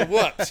across the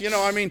whoops. You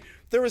know, I mean,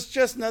 there was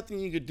just nothing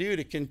you could do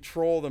to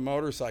control the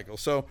motorcycle.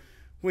 So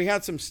we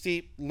had some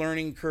steep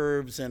learning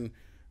curves and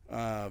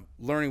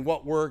learning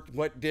what worked,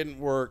 what didn't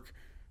work.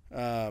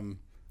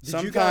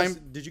 Did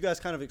you guys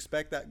kind of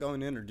expect that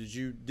going in, or did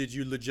you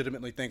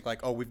legitimately think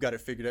like, oh, we've got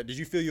it figured out? Did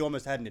you feel you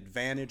almost had an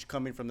advantage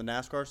coming from the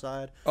NASCAR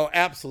side? Oh,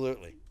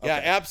 absolutely. Yeah,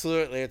 Okay.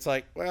 absolutely. It's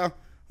like, well,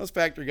 those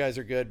factory guys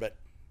are good, but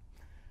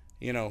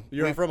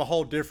You're from a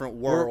whole different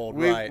world,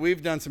 right?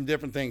 We've done some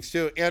different things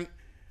too. And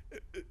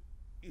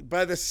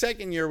by the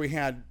second year, we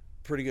had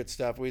pretty good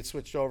stuff. We had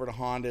switched over to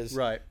Hondas.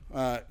 Right.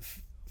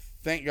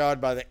 Thank God,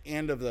 by the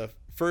end of the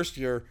first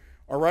year,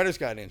 our riders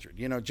got injured.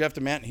 Jeff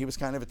DeMenton, he was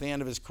kind of at the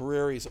end of his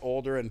career. He's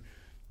older, and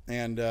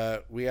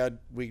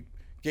we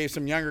gave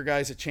some younger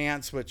guys a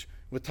chance, which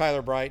with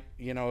Tyler Bright,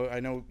 I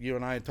know you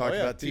and I had talked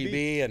about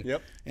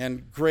TB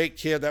and great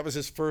kid. That was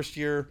his first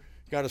year.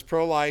 Got his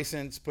pro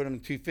license, put him in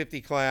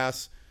 250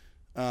 class.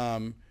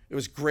 It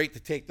was great to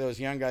take those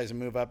young guys and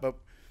move up, but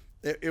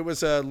it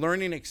was a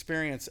learning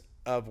experience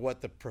of what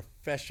the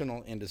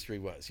professional industry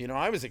was.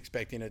 I was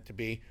expecting it to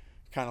be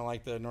kind of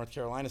like the North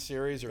Carolina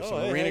series or some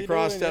arena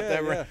cross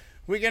stuff.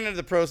 We get into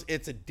the pros,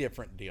 it's a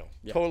different deal,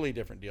 totally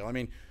different deal. I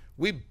mean,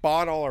 we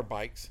bought all our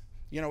bikes.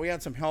 We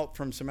had some help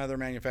from some other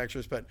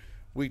manufacturers, but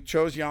we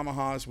chose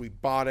Yamahas. We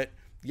bought it.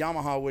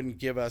 Yamaha wouldn't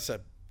give us a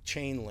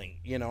chain link.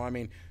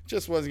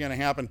 Just wasn't going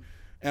to happen.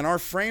 And our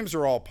frames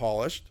are all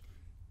polished.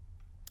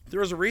 There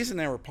was a reason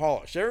they were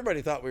polished.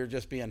 Everybody thought we were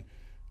just being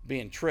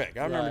tricked.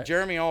 I remember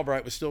Jeremy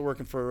Albright was still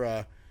working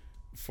for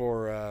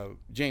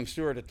James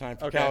Stewart at the time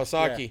for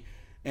Kawasaki,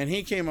 and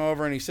he came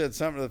over and he said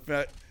something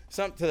to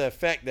the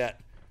effect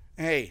that,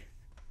 "Hey,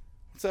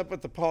 what's up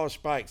with the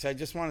polished bikes? I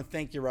just want to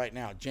thank you right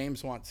now.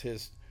 James wants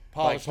his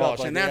bike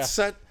polished, and that's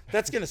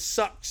going to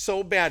suck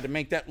so bad to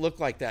make that look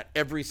like that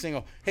every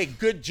single. Hey,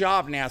 good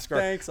job, NASCAR.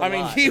 Thanks a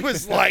lot. He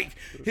was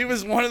he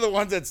was one of the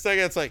ones that stuck.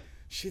 It's like,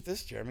 shit,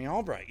 this is Jeremy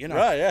Albright,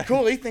 Right, yeah.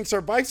 Cool. He thinks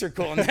our bikes are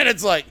cool, and then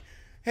it's like,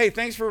 hey,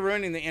 thanks for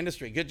ruining the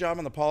industry. Good job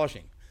on the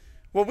polishing.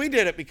 Well, we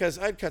did it because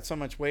I'd cut so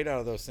much weight out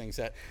of those things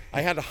that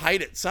I had to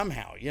hide it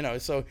somehow,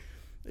 So,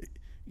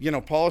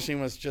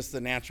 polishing was just the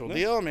natural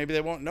deal. Maybe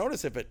they won't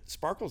notice if it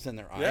sparkles in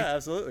their eye. Yeah,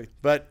 absolutely.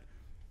 But,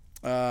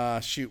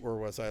 where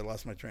was I? I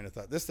lost my train of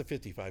thought. This is the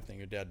 55 thing.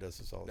 Your dad does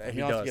this all the time. He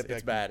does.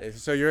 It's bad.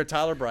 So you're a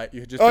Tyler Bright.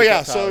 You just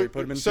So you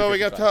put him in we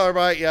got 255. Tyler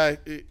Bright. Yeah,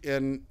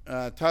 and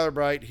Tyler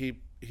Bright. He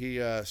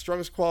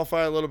struggles to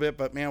qualify a little bit,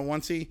 but man,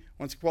 once he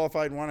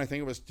qualified one, I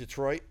think it was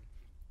Detroit.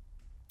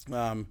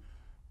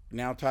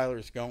 Now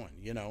Tyler's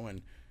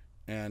going,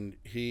 and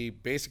he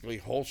basically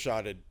hole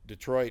shotted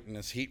Detroit in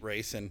this heat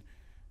race, and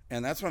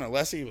that's when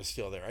Alessi was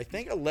still there. I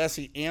think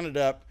Alessi ended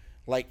up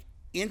like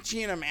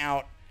inching him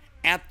out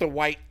at the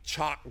white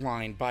chalk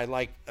line by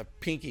like a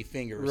pinky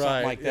finger or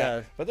something like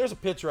that. But there's a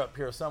picture up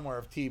here somewhere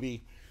of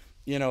TB,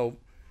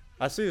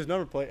 I see his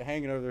number plate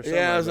hanging over there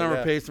somewhere. Yeah, his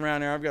number plate's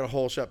around there. I've got a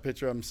whole shot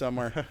picture of him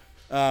somewhere.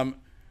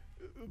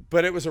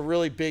 But it was a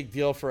really big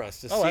deal for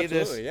us to see absolutely.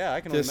 this. Yeah,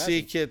 I can to imagine.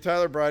 see kid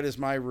Tyler Bright is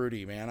my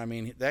Rudy, man. I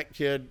mean, that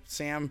kid,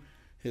 Sam,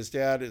 his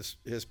dad is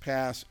his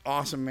past,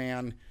 awesome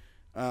man.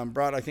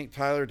 Brought, I think,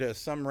 Tyler to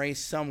some race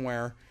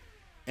somewhere,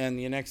 and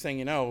the next thing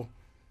you know,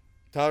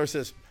 Tyler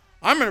says,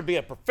 "I'm going to be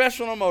a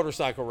professional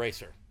motorcycle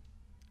racer,"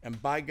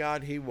 and by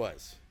God, he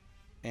was.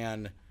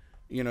 And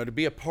to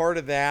be a part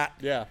of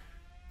that,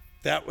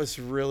 that was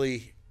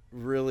really,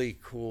 really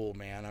cool,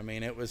 man. I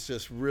mean, it was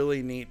just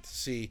really neat to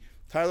see.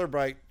 Tyler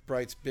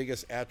Bright's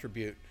biggest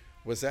attribute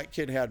was that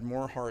kid had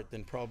more heart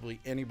than probably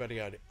anybody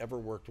I'd ever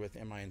worked with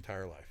in my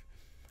entire life.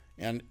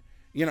 And,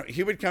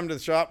 he would come to the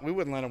shop. We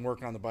wouldn't let him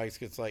work on the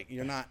bikes. It's like,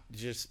 you're not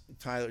just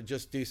Tyler,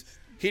 just do.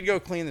 He'd go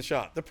clean the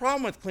shop. The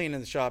problem with cleaning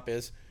the shop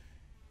is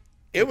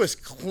it was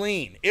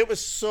clean. It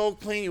was so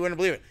clean you wouldn't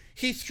believe it.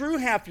 He threw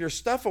half your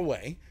stuff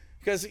away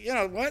because,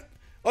 what?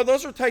 Oh,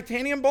 those are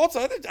titanium bolts?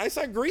 I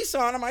saw grease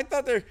on them. I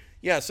thought they're...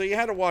 Yeah, so you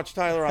had to watch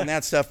Tyler on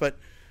that stuff.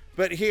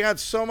 But he had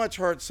so much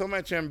heart, so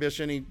much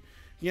ambition.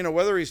 He,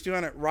 whether he's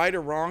doing it right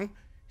or wrong,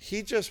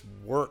 he just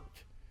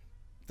worked.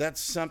 That's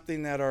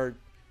something that our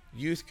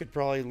youth could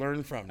probably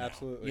learn from now.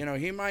 Absolutely.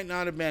 He might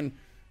not have been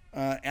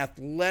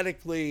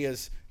athletically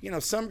as...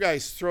 some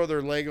guys throw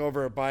their leg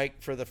over a bike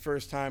for the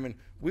first time, and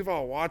we've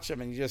all watched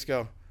them, and you just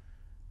go,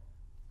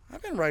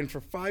 I've been riding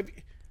for 5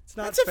 years. It's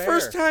not That's fair. the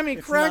first time he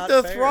It's cracked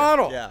not the fair.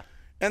 throttle. Yeah.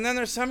 And then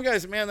there's some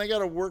guys, man, they got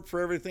to work for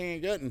everything they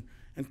get. And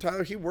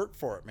Tyler, he worked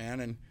for it,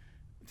 man. And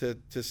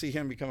to see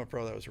him become a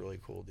pro, that was a really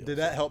cool deal. Did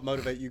that help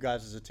motivate you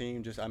guys as a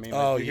team? Just,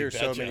 you you hear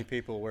so betcha. many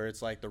people where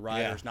it's like the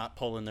riders not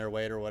pulling their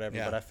weight or whatever.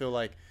 Yeah. But I feel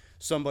like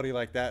somebody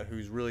like that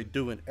who's really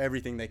doing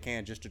everything they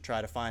can just to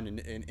try to find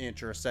an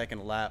inch or a second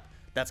a lap,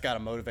 that's got to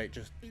motivate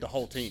just the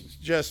whole team.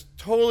 Just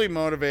totally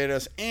motivate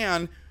us.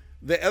 And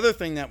the other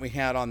thing that we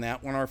had on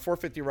that, when our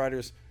 450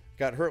 riders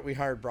got hurt, we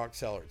hired Brock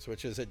Sellards,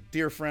 which is a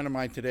dear friend of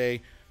mine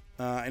today.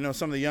 I know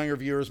some of the younger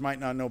viewers might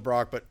not know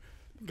Brock, but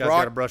Guys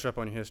got to brush up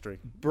on your history.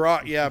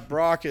 Brock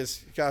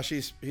is, gosh,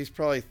 he's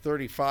probably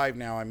 35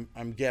 now,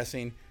 I'm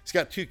guessing. He's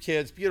got 2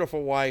 kids,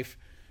 beautiful wife.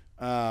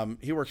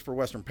 He works for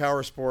Western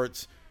Power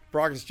Sports.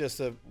 Brock is just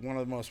one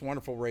of the most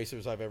wonderful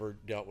racers I've ever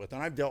dealt with.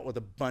 And I've dealt with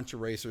a bunch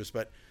of racers,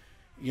 but,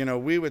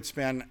 we would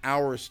spend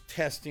hours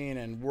testing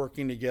and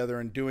working together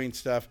and doing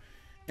stuff.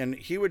 And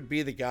he would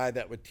be the guy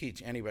that would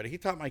teach anybody. He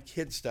taught my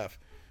kids stuff.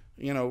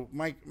 You know,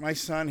 my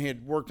son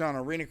had worked on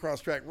arena cross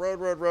track, road,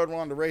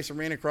 wanted to race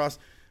arena cross,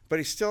 but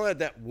he still had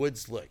that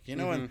woods look. You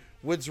know, when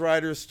woods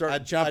riders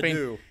start jumping, I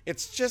do.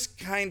 it's just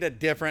kind of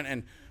different.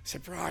 And I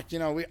said, Brock, you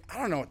know, I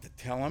don't know what to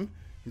tell him.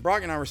 And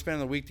Brock and I were spending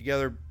the week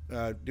together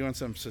doing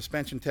some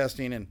suspension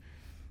testing,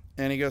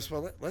 and he goes,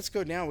 well, let's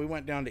go down. We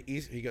went down to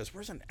East. He goes,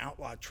 where's an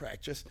outlaw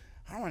track? Just,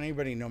 I don't want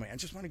anybody to know me. I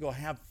just want to go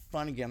have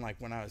fun again like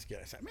when I was a kid.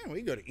 I said, man, we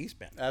can go to East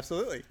Bend.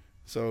 Absolutely.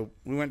 So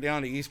we went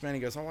down to East Bend.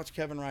 He goes, I'll watch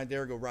Kevin ride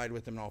there. Go ride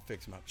with him, and I'll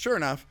fix him up. Sure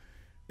enough,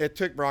 it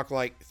took Brock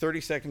like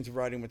 30 seconds of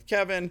riding with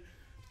Kevin.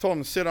 Told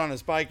him to sit on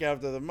his bike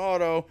after the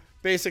moto.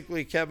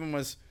 Basically, Kevin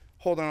was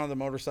holding on to the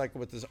motorcycle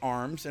with his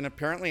arms, and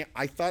apparently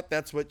I thought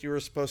that's what you were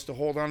supposed to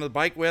hold on to the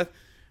bike with.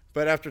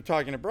 But after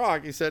talking to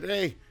Brock, he said,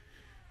 hey,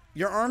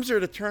 your arms are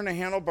to turn the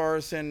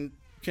handlebars and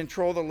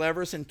control the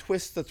levers and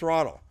twist the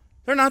throttle.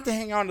 They're not to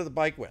hang on to the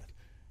bike with.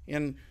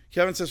 And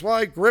Kevin says, well,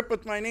 I grip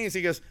with my knees.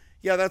 He goes,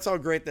 yeah, that's all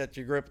great that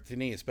you grip with the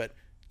knees, but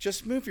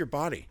just move your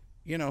body.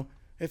 You know,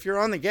 if you're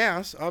on the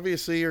gas,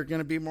 obviously you're going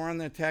to be more in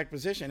the attack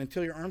position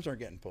until your arms aren't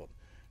getting pulled.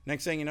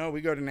 Next thing you know,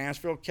 we go to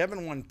Nashville.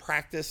 Kevin won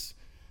practice,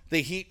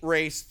 the heat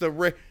race,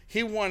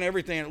 he won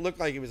everything. It looked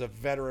like he was a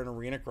veteran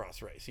arena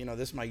cross race. You know,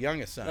 this is my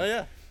youngest son. Oh,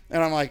 yeah.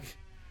 And I'm like,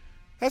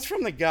 that's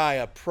from the guy,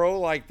 a pro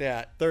like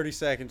that. 30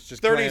 seconds,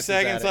 just 30 glances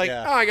seconds, at it, like,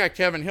 yeah. oh, I got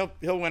Kevin.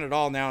 He'll win it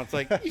all now. It's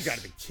like, you got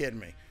to be kidding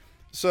me.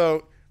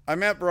 So I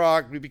met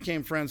Brock. We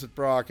became friends with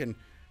Brock, and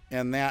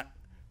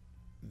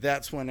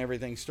that's when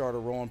everything started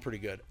rolling pretty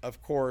good.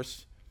 Of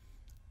course,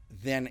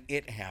 then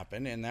it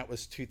happened, and that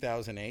was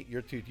 2008.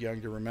 You're too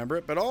young to remember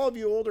it, but all of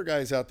you older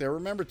guys out there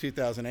remember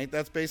 2008.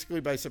 That's basically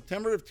by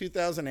September of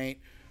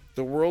 2008,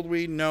 the world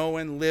we know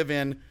and live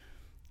in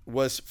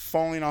was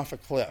falling off a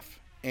cliff.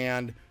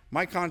 And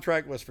my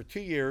contract was for 2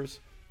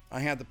 years. I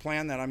had the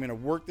plan that I'm going to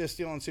work this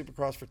deal on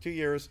Supercross for 2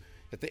 years.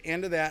 At the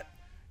end of that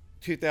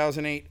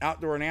 2008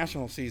 outdoor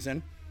national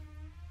season,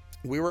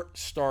 we were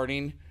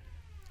starting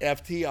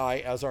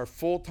FTI as our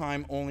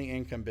full-time only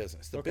income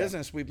business. The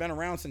business, we've been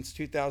around since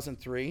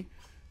 2003.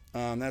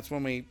 That's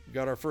when we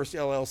got our first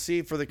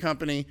LLC for the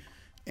company.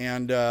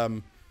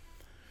 And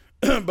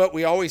but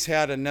we always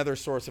had another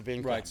source of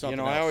income. Right, you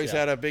know, I always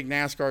had a big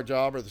NASCAR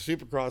job or the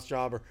Supercross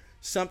job or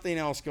something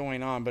else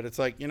going on. But it's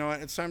like, you know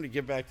what, it's time to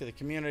give back to the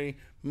community.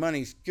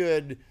 Money's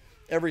good.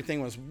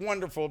 Everything was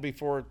wonderful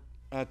before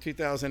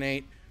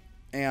 2008.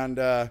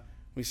 And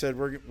we said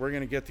we're going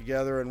to get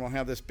together and we'll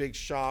have this big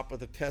shop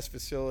with a test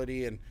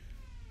facility and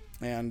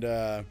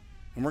we're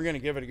going to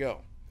give it a go.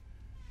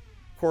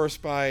 Of course,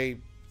 by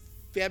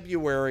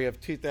February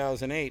of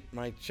 2008,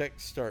 my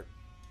checks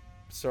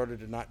started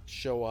to not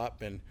show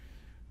up, and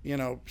you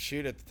know,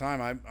 shoot, at the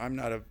time I'm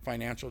not a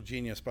financial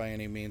genius by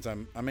any means.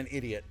 I'm an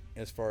idiot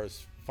as far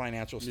as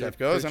financial stuff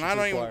goes, and I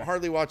don't even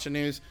hardly watch the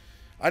news.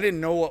 I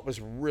didn't know what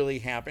was really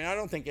happening. I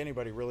don't think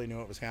anybody really knew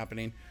what was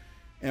happening.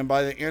 And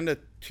by the end of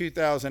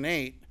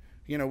 2008,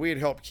 you know, we had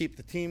helped keep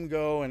the team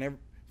go and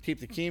keep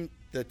the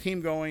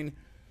team going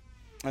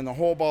and the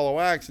whole ball of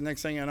wax. And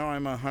next thing I know,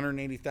 I'm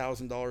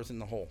 $180,000 in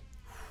the hole.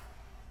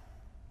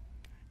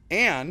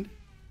 And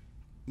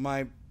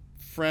my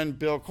friend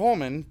Bill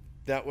Coleman,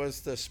 that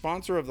was the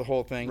sponsor of the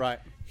whole thing, right,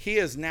 he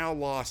has now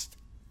lost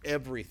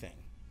everything.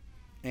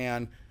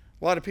 And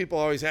a lot of people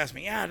always ask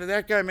me, yeah, did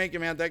that guy make it,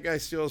 man? That guy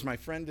still is my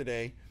friend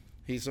today.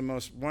 He's the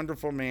most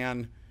wonderful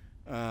man.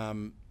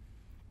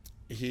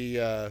 He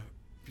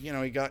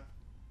got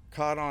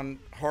caught on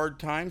hard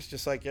times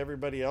just like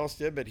everybody else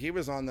did, but he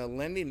was on the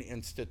lending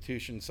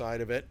institution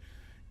side of it,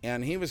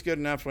 and he was good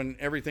enough when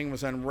everything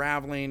was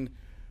unraveling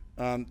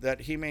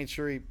that he made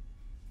sure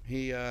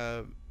he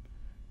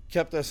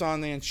kept us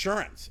on the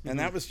insurance, and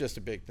that was just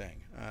a big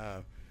thing.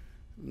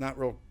 Not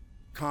real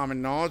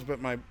common knowledge, but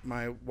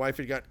my wife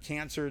had got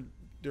cancer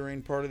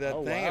during part of that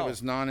thing. Wow. It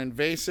was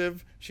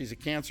non-invasive. She's a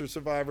cancer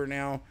survivor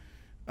now,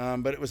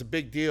 but it was a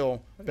big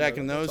deal back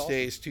in those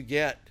days to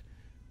get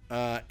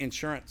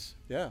insurance.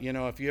 Yeah. You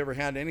know, if you ever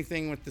had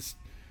anything with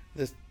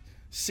this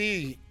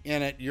C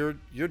in it,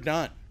 you're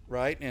done,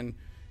 right? And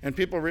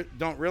people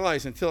don't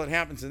realize until it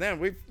happens to them.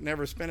 We've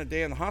never spent a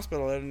day in the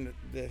hospital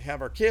to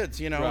have our kids,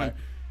 you know, right, and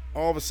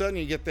all of a sudden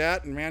you get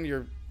that, and man,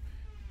 you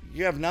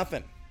have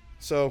nothing.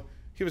 So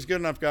he was a good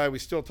enough guy. We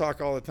still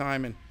talk all the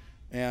time,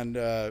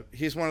 and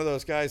he's one of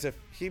those guys. If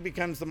he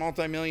becomes the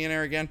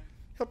multimillionaire again,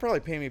 he'll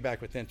probably pay me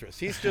back with interest.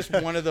 He's just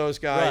one of those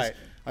guys. Right.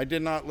 I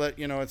did not let,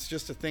 you know, it's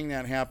just a thing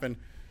that happened.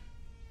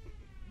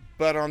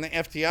 But on the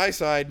FTI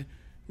side,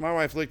 my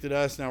wife looked at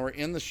us. Now we're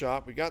in the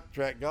shop. We got the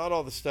track, got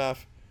all the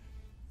stuff,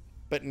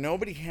 but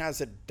nobody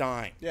has a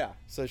dime. Yeah.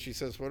 So she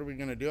says, what are we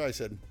going to do? I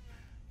said,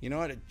 you know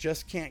what? It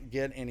just can't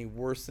get any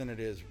worse than it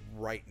is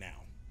right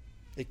now.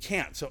 It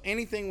can't. So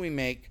anything we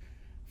make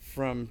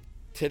from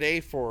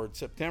today forward,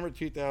 September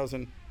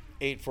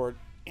 2008 forward,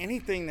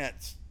 anything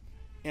that's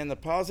in the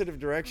positive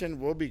direction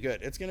will be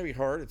good. It's going to be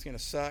hard. It's going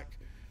to suck.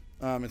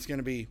 It's going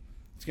to be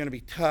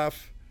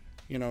tough.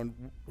 You know,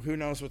 who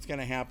knows what's going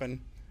to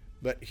happen,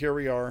 but here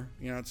we are.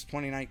 You know, it's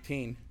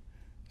 2019,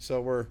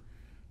 so we're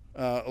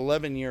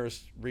 11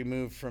 years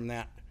removed from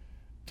that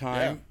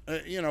time.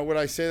 Would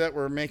I say that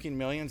we're making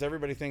millions?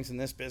 Everybody thinks in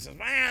this business,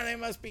 man, they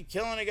must be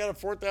killing. They got a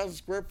 4,000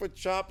 square foot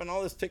shop and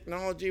all this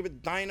technology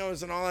with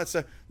dynos and all that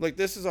stuff. Look,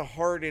 this is a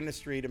hard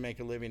industry to make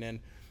a living in.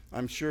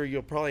 I'm sure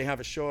you'll probably have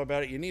a show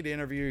about it. You need to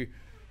interview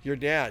your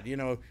dad.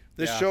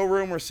 This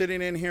showroom we're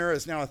sitting in here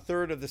is now a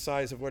third of the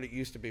size of what it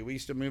used to be. We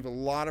used to move a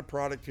lot of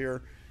product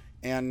here,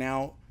 and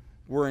now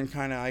we're in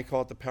kind of, I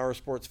call it the Power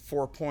Sports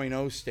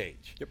 4.0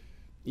 stage. Yep.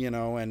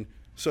 And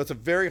so it's a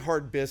very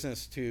hard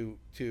business to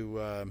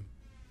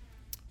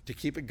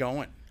keep it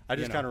going. I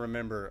just kind of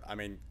remember, I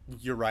mean,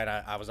 you're right.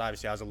 I was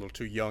a little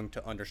too young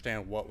to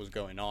understand what was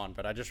going on,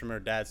 but I just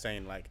remember Dad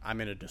saying, like, I'm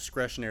in a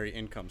discretionary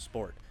income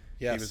sport.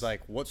 Yes. He was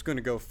like, what's going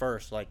to go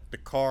first, like the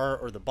car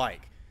or the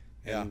bike?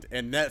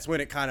 And that's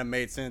when it kind of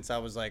made sense. I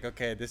was like,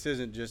 okay, this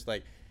isn't just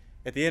like,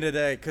 at the end of the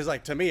day, because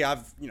like to me, I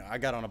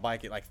got on a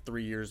bike at like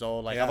 3 years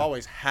old. Like I've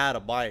always had a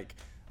bike.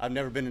 I've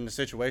never been in a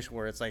situation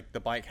where it's like the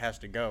bike has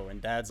to go.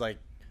 And Dad's like,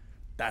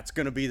 that's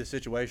going to be the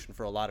situation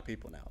for a lot of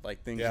people now.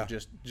 Like things have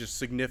just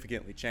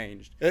significantly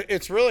changed.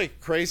 It's really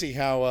crazy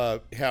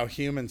how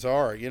humans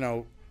are.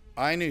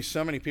 I knew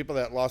so many people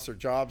that lost their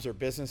jobs or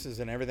businesses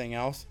and everything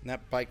else, and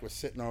that bike was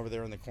sitting over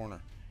there in the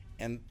corner.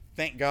 And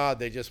thank God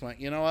they just went,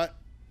 you know what?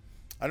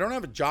 I don't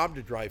have a job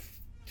to drive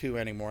to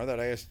anymore that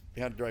I just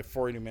had to drive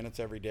 40 minutes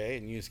every day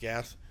and use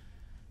gas.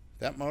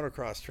 That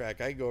motocross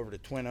track, I go over to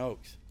Twin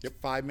Oaks.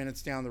 5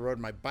 minutes down the road.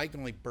 My bike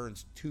only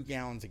burns 2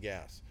 gallons of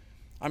gas.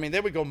 I mean,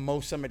 they would go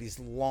mow somebody's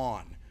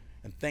lawn,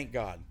 and thank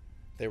God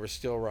they were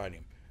still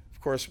riding.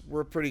 Of course,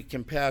 we're pretty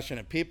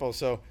compassionate people,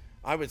 so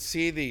I would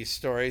see these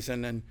stories,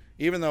 and then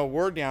even though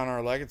we're down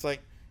our leg, it's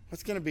like,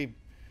 what's going to be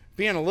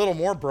being a little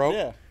more broke?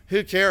 Yeah.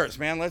 Who cares,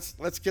 man?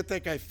 Let's get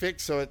that guy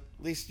fixed so at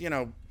least,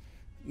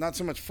 not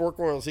so much fork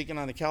oil's leaking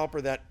on the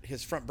caliper that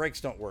his front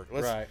brakes don't work.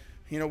 Right.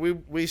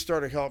 We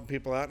started helping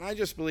people out, and I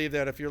just believe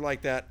that if you're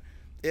like that,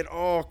 it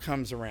all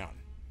comes around.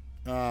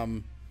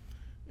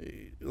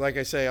 Like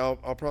I say, I'll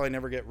probably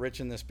never get rich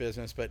in this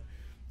business, but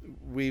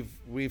we've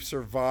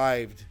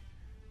survived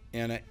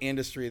in an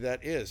industry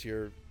that is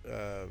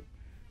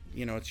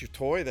it's your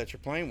toy that you're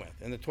playing with,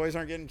 and the toys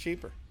aren't getting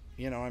cheaper.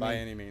 By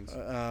any means.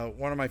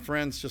 One of my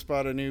friends just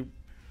bought a new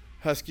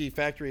Husky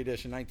Factory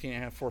Edition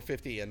 19.5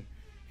 450, and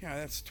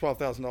that's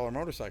 $12,000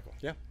 motorcycle.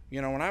 Yeah.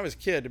 When I was a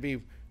kid,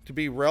 to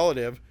be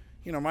relative,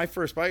 my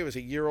first bike was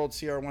a year-old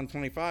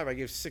CR125. I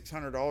gave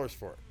 $600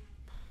 for it.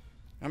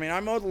 I mean,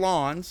 I mowed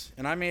lawns,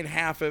 and I made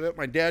half of it.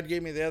 My dad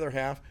gave me the other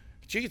half.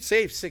 But you could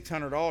save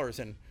 $600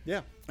 in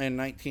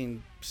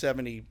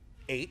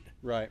 1978.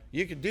 Right.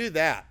 You could do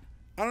that.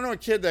 I don't know a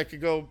kid that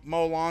could go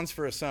mow lawns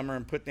for a summer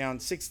and put down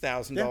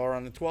 $6,000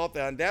 on the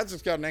 $12,000. Dad's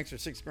just got an extra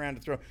 $6,000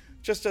 to throw. It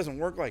just doesn't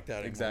work like that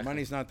anymore. Exactly.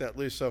 Money's not that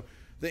loose. So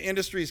the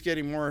industry is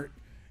getting more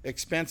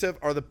expensive.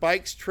 Are the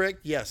bikes trick?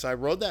 Yes, I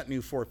rode that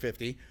new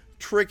 450.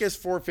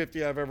 Trickiest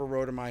 450 I've ever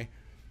rode in my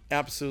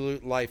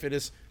absolute life. It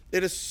is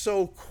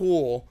so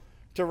cool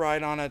to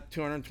ride on a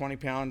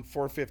 220-pound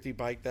 450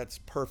 bike that's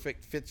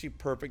perfect, fits you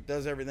perfect,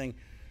 does everything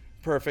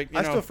perfect.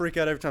 I still freak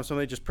out every time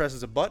somebody just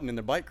presses a button and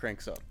their bike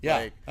cranks up.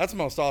 Yeah, that's the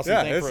most awesome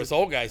thing for us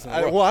old guys in the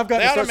world. Well, I've got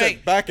to start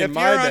that back in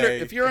my day.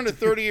 If you're under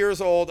 30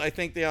 years old, I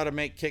think they ought to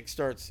make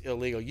kickstarts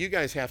illegal. You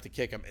guys have to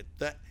kick them.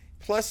 That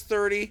plus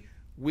 30,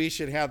 we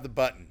should have the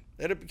button.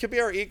 It could be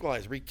our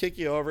equalizer. We kick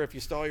you over if you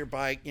stall your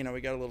bike. We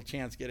got a little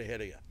chance to get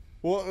ahead of you.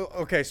 Well,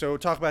 okay, so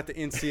talk about the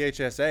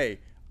NCHSA.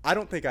 I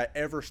don't think I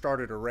ever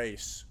started a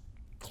race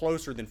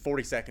closer than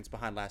 40 seconds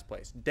behind last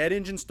place. Dead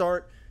engine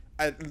start.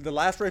 The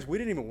last race, we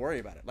didn't even worry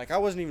about it. Like, I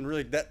wasn't even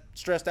really that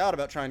stressed out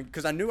about trying,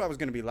 because I knew I was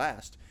going to be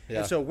last. Yeah.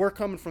 And so we're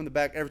coming from the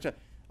back every time.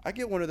 I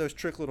get one of those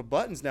trick little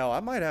buttons now, I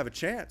might have a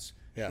chance.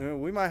 Yeah.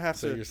 We might have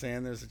to. So you're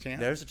saying there's a chance?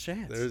 There's a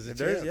chance. There's a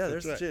chance. Yeah,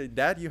 there's a chance.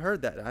 Dad, you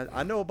heard that.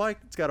 I know a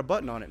bike that's got a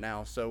button on it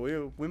now,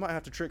 so we might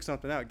have to trick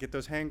something out. Get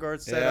those hand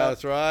guards set up. Yeah,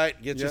 that's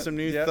right. Get you some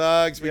new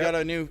thugs. We got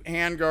a new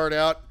hand guard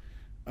out.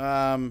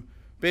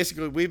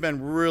 Basically, we've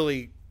been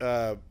really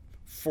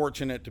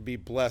fortunate to be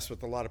blessed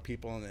with a lot of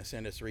people in this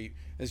industry.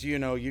 As you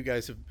know, you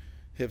guys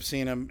have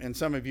seen them, and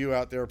some of you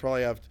out there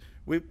probably have.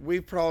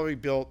 We've probably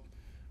built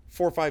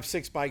 4, 5,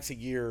 6 bikes a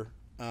year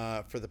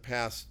for the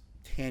past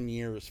 10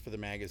 years for the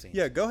magazine.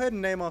 Yeah, go ahead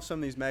and name off some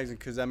of these magazines,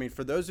 because I mean,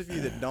 for those of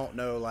you that don't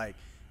know, like,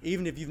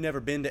 even if you've never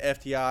been to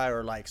FTI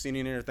or like seen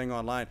anything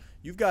online,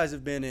 you guys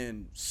have been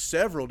in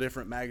several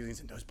different magazines,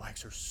 and those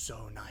bikes are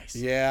so nice.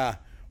 Yeah.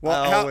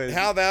 Well,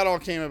 how that all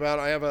came about,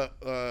 I have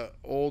a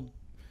old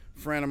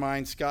friend of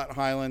mine, Scott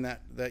Hyland,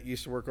 that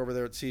used to work over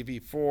there at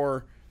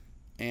CV4,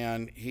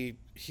 and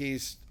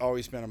he's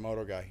always been a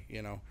moto guy,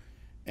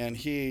 and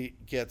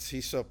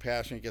he's so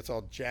passionate, gets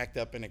all jacked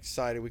up and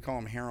excited. We call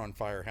him hair on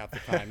fire half the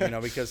time,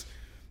 because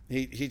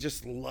he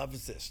just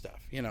loves this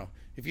stuff.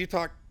 If you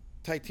talk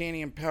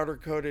titanium powder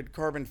coated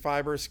carbon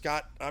fiber,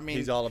 Scott, I mean,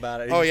 he's all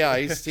about it.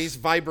 He's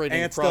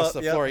vibrating across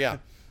the floor. Yeah.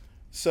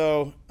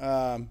 So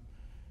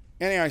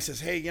anyway, I says,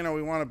 hey,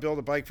 we want to build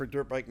a bike for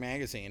Dirt Bike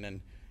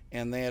Magazine,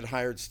 and they had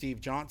hired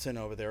Steve Johnson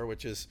over there,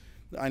 which is,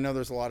 I know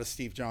there's a lot of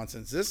Steve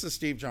Johnsons. This is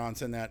Steve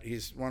Johnson, that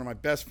he's one of my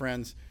best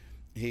friends.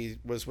 He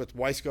was with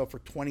Weisco for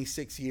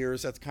 26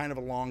 years. That's kind of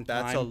a long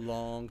time. That's a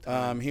long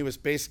time. He was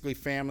basically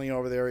family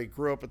over there. He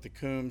grew up at the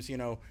Coombs. You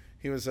know,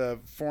 he was a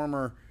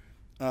former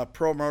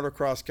pro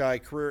motocross guy.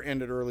 Career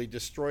ended early,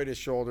 destroyed his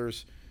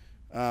shoulders,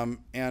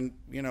 and,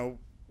 you know,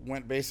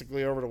 went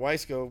basically over to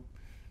Weisco.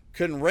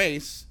 Couldn't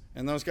race,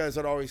 and those guys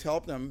had always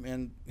helped him.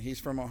 And he's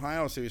from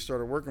Ohio, so he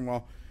started working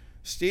well.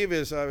 Steve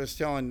is, I was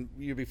telling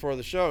you before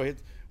the show,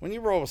 when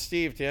you roll with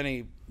Steve to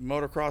any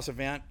motocross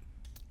event,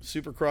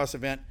 supercross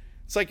event,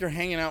 it's like you're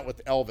hanging out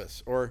with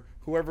Elvis or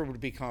whoever would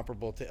be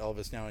comparable to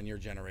Elvis now in your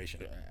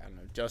generation. I don't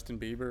know, Justin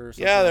Bieber or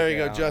something. Yeah, there you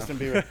go, Justin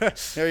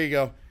Bieber. There you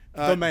go.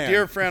 The man.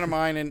 Dear friend of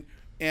mine,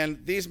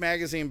 and these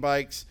magazine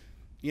bikes,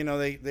 you know,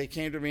 they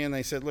came to me and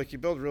they said, look, you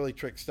build really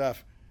trick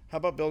stuff. How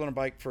about building a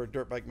bike for a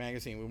dirt bike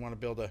magazine? We want to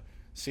build a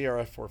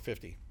CRF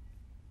 450.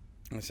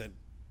 And I said,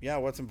 yeah,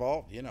 what's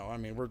involved? You know, I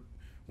mean,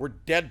 we're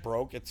dead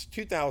broke. It's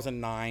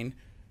 2009,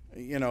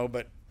 you know,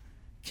 but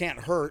can't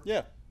hurt.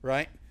 Yeah.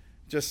 Right?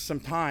 Just some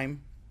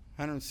time.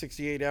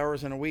 168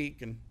 hours in a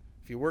week, and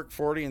if you work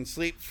 40 and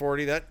sleep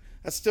 40, that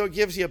still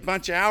gives you a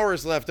bunch of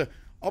hours left.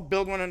 I'll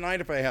build one at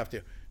night if I have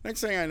to.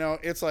 Next thing I know,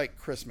 it's like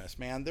Christmas,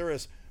 man. There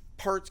is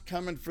parts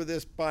coming for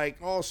this bike,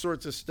 all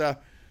sorts of stuff,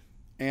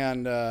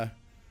 and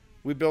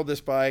we build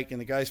this bike,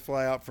 and the guys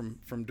fly out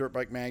from Dirt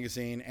Bike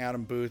Magazine.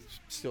 Adam Booth,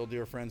 still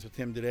dear friends with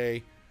him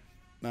today.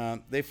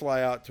 They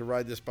fly out to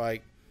ride this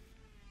bike,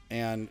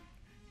 and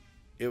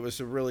it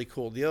was a really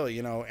cool deal.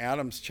 You know,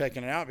 Adam's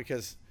checking it out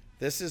because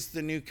this is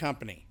the new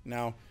company.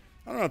 Now,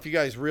 I don't know if you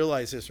guys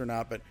realize this or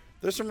not, but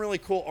there's some really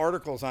cool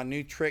articles on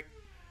new trick,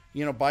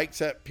 you know, bikes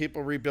that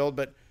people rebuild.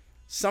 But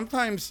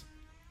sometimes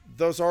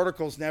those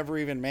articles never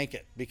even make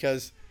it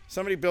because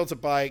somebody builds a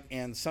bike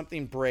and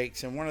something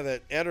breaks and one of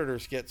the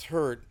editors gets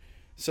hurt.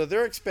 So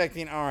they're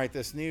expecting, all right,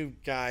 this new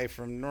guy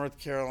from North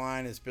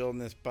Carolina is building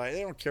this bike.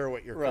 They don't care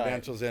what your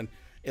credentials in.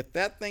 If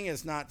that thing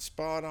is not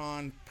spot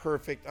on,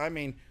 perfect, I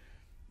mean,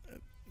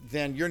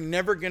 then you're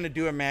never going to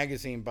do a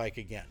magazine bike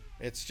again.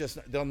 It's just,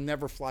 they'll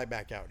never fly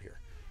back out here.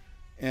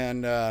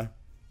 And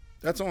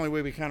that's the only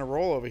way we kind of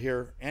roll over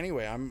here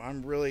anyway.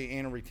 I'm really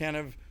anal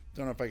retentive.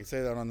 Don't know if I can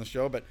say that on the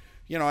show, but,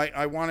 you know,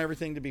 I want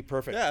everything to be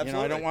perfect. Yeah, absolutely. You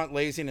know, I don't want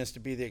laziness to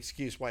be the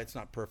excuse why it's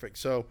not perfect.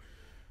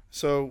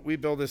 So we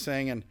build this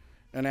thing, and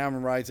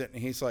Adam rides it,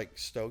 and he's, like,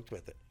 stoked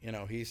with it. You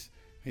know, he's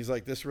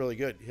like, this is really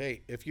good.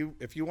 Hey, if you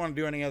want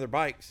to do any other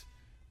bikes,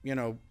 you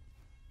know,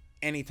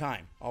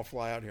 anytime, I'll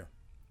fly out here.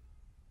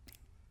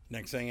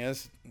 Next thing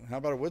is, how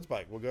about a woods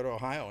bike? We'll go to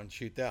Ohio and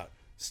shoot that.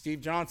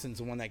 Steve Johnson's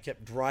the one that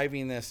kept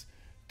driving this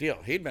deal.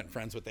 He'd been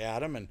friends with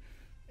Adam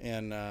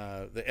and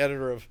the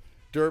editor of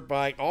Dirt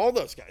Bike, all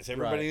those guys.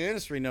 Everybody in the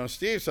industry knows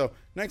Steve. So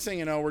next thing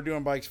you know, we're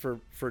doing bikes for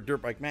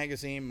Dirt Bike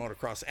Magazine,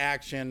 Motocross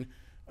Action.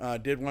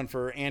 Did one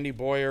for Andy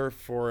Boyer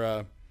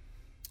for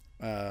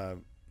that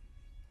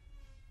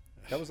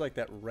was like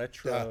that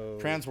retro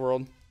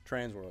Transworld.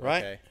 Transworld,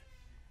 right? Okay.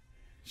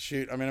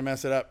 Shoot, I'm gonna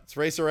mess it up. It's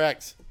Racer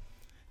X.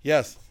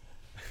 Yes.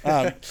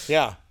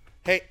 Yeah.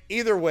 Hey,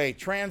 either way,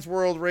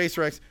 Transworld,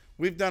 Racer X,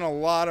 we've done a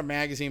lot of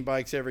magazine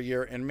bikes every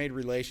year and made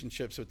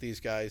relationships with these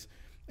guys.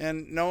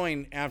 And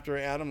knowing after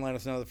Adam let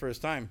us know the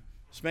first time,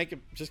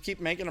 just keep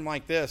making them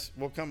like this.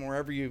 We'll come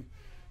wherever you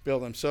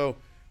build them. So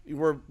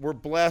we're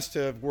blessed to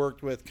have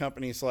worked with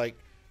companies like,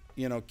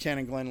 you know, Ken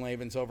and Glenn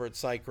Lavens over at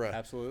Cycra.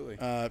 Absolutely.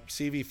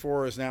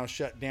 CV4 is now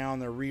shut down.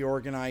 They're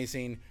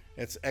reorganizing.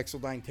 It's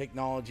Exeldyne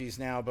Technologies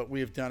now, but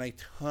we have done a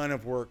ton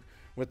of work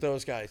with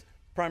those guys.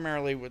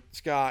 Primarily with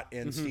Scott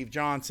and Steve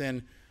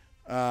Johnson,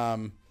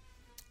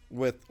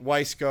 with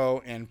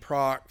Weisco and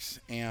Prox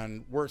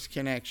and Works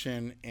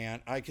Connection,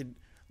 and I could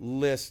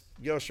list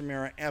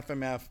Yoshimura,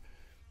 FMF,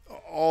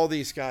 all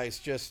these guys,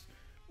 just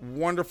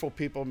wonderful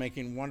people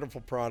making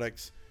wonderful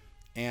products.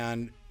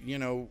 And, you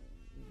know,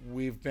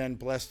 we've been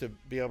blessed to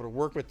be able to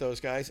work with those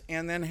guys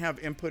and then have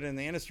input in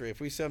the industry.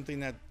 If we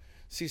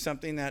see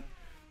something that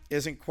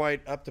isn't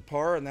quite up to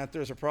par and that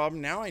there's a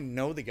problem, now I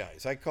know the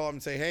guys. I call them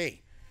and say,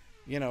 hey,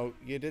 you know,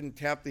 you didn't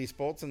tap these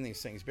bolts in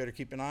these things. Better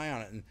keep an eye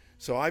on it. And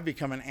so I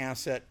become an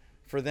asset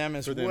for them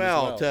as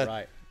well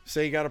to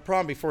say you got a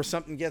problem before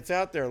something gets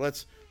out there.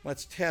 Let's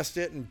test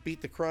it and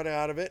beat the crud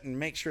out of it and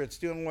make sure it's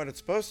doing what it's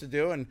supposed to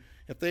do. And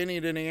if they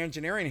need any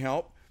engineering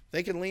help,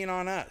 they can lean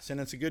on us,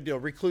 and it's a good deal.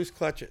 Recluse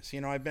clutches.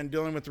 You know, I've been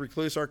dealing with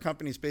Recluse. Our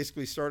companies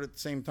basically started at the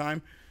same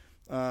time.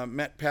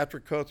 Met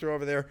Patrick Kother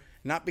over there,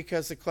 not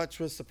because the clutch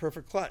was the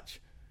perfect clutch,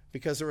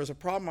 because there was a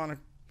problem on a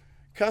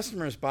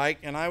customer's bike,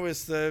 and I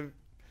was the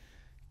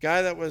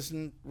guy that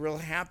wasn't real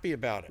happy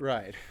about it.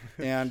 Right.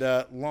 And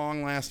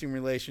long-lasting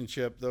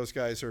relationship. Those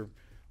guys are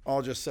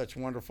all just such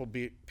wonderful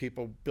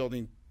people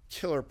building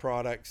killer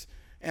products,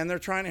 and they're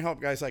trying to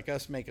help guys like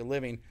us make a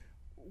living,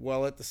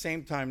 while at the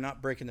same time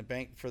not breaking the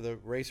bank for the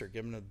racer,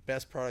 giving them the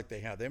best product they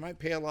have. They might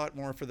pay a lot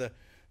more for the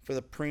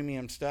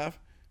premium stuff,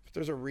 but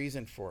there's a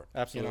reason for it.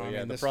 Absolutely, you know,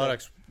 yeah. The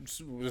product's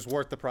is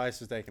worth the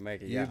prices they can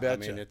make it. You yeah,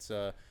 betcha. I mean, it's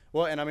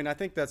Well, and I mean, I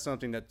think that's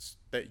something that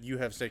you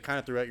have said kind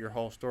of throughout your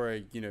whole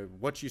story. You know,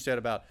 what you said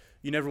about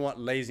you never want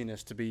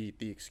laziness to be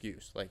the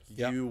excuse. Like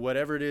you,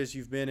 whatever it is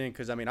you've been in,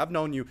 because I mean, I've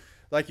known you,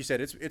 like you said,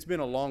 it's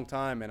been a long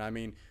time, and I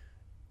mean,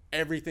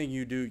 everything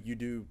you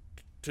do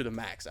to the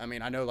max. I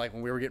mean, I know like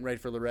when we were getting ready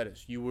for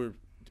Loretta's,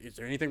 is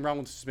there anything wrong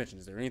with the suspension?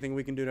 Is there anything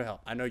we can do to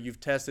help? I know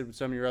you've tested with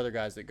some of your other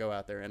guys that go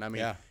out there, and I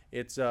mean,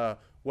 it's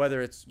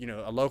whether it's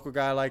a local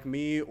guy like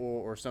me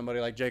or somebody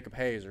like Jacob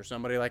Hayes or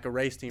somebody like a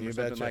race team or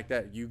something like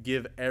that. You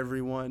give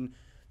everyone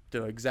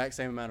the exact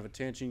same amount of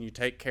attention. You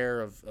take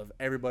care of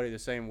everybody the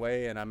same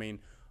way, and I mean,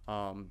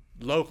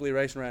 locally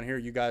racing around here,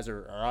 you guys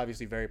are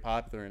obviously very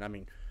popular, and I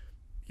mean,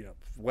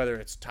 whether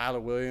it's Tyler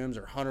Williams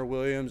or Hunter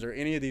Williams or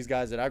any of these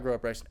guys that I grew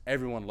up racing,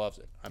 everyone loves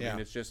it. I mean,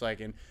 it's just like,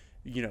 and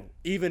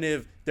even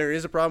if there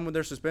is a problem with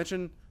their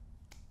suspension,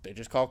 they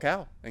just call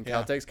Cal, and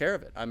Cal takes care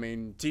of it. I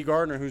mean, T.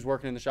 Gardner, who's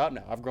working in the shop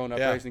now, I've grown up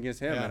racing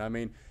against him, and I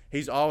mean,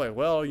 he's always,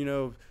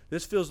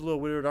 this feels a little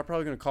weird. I'm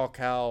probably going to call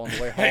Cal on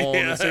the way home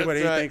and see what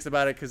he thinks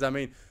about it, because I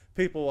mean,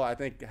 people I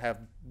think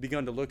have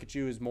begun to look at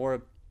you as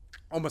more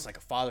almost like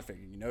a father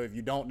figure. If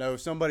you don't know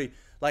somebody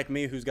like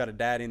me who's got a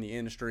dad in the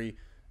industry,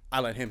 I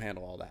let him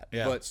handle all that.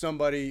 Yeah. But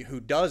somebody who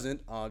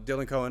doesn't,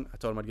 Dylan Cohen, I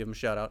told him I'd give him a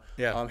shout out.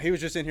 Yeah. He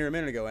was just in here a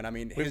minute ago, and I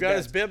mean, we've got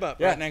his bib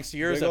up right next to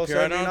yours up here.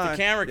 I don't know if the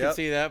camera can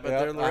see that, but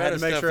I had to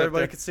make sure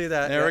everybody could see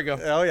that. There we go.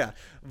 Oh yeah.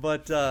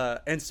 But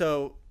and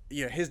so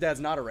his dad's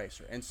not a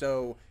racer, and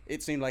so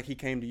it seemed like he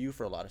came to you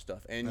for a lot of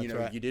stuff, and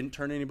you didn't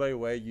turn anybody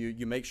away.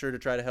 You make sure to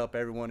try to help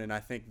everyone, and I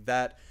think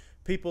that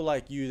people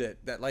like you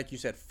that like you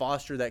said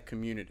foster that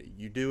community.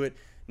 You do it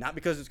not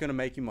because it's going to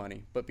make you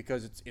money, but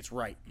because it's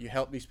right. You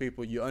help these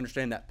people. You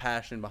understand that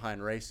passion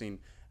behind racing,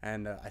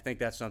 and I think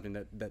that's something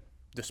that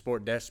the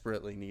sport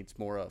desperately needs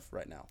more of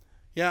right now.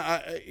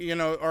 Yeah,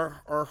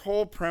 our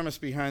whole premise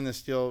behind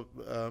this deal,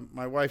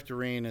 my wife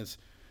Doreen is,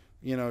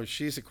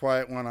 she's a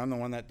quiet one. I'm the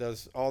one that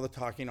does all the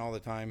talking all the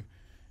time,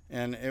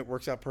 and it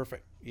works out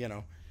perfect.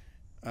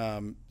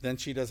 Then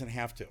she doesn't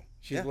have to.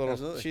 She's a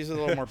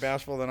little more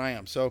bashful than I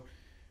am. So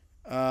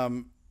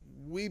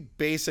we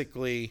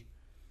basically.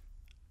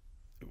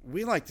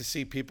 We like to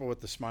see people with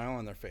the smile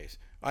on their face.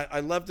 I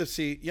love to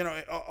see,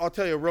 I'll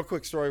tell you a real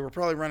quick story. We're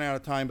probably running out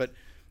of time, but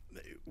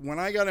when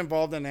I got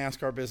involved in the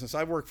NASCAR business,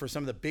 I worked for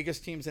some of the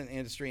biggest teams in the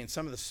industry and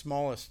some of the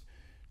smallest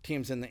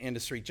teams in the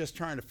industry, just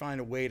trying to find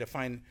a way to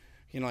find,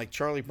 like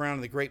Charlie Brown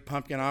and the Great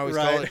Pumpkin. I always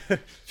call it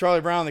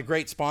Charlie Brown, the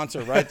great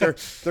sponsor, right?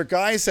 They're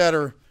guys that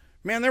are,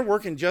 man, they're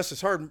working just as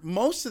hard,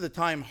 most of the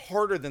time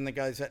harder than the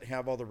guys that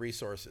have all the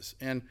resources.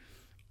 And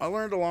I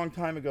learned a long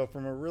time ago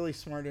from a really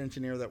smart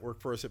engineer that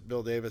worked for us at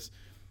Bill Davis.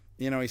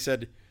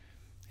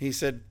 He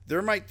said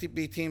there might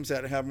be teams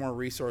that have more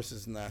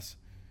resources than us,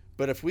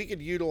 but if we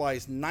could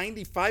utilize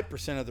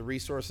 95% of the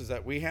resources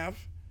that we have,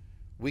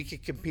 we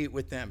could compete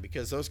with them,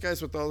 because those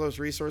guys with all those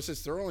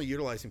resources, they're only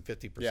utilizing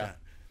 50%. Yeah.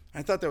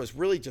 I thought that was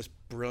really just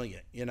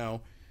brilliant.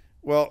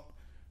 Well,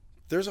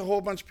 there's a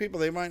whole bunch of people,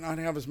 they might not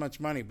have as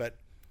much money, but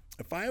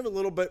if I have a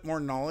little bit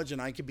more knowledge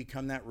and I could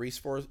become that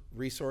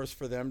resource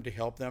for them to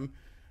help them.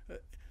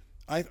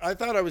 I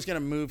thought I was going to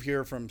move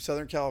here from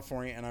Southern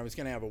California and I was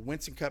going to have a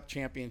Winston Cup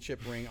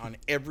championship ring on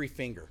every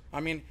finger.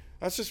 I mean,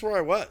 that's just where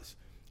I was.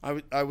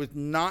 I would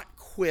not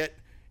quit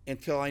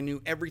until I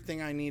knew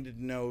everything I needed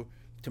to know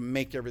to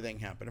make everything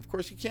happen. Of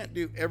course, you can't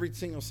do every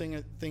single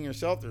thing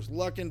yourself. There's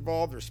luck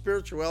involved. There's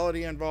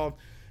spirituality involved.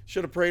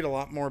 Should have prayed a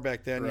lot more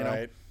back then,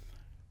 right.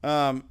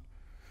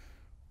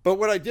 But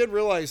what I did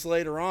realize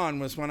later on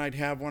was when I'd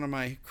have one of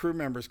my crew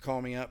members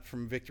call me up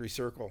from Victory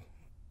Circle,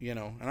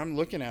 and I'm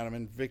looking at him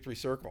in Victory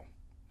Circle.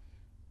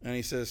 And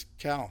he says,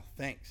 Cal,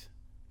 thanks.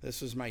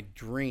 This is my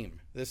dream.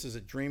 This is a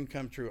dream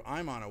come true.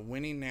 I'm on a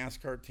winning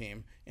NASCAR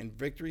team in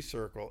Victory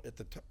Circle at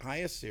the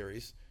highest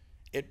series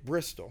at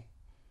Bristol.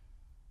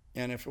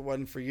 And if it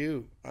wasn't for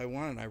you, I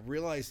won. And I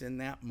realized in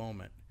that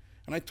moment,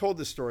 and I told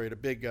this story at a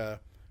big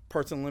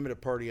Parts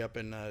Unlimited party up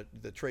in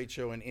the trade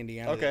show in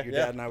Indiana that your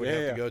dad and I would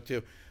have to go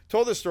to.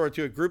 Told this story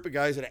to a group of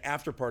guys at an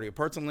after party, a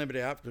Parts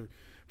Unlimited after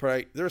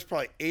party. There's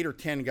probably 8 or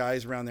 10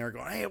 guys around there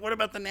going, hey, what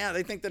about the NASCAR?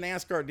 They think the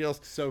NASCAR deal's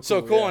so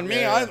cool. Yeah, and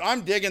me,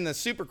 I'm digging the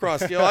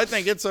Supercross deal. I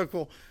think it's so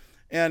cool.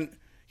 And,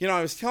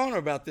 I was telling him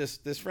about this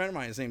friend of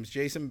mine. His name's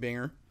Jason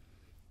Binger.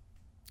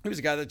 He was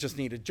a guy that just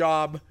needed a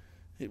job.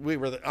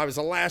 I was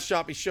the last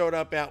shop he showed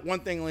up at.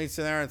 One thing leads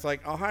to there, and it's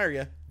like, I'll hire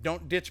you.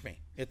 Don't ditch me.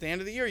 At the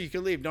end of the year, you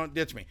can leave. Don't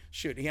ditch me.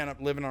 Shoot, he ended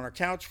up living on our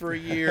couch for a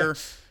year,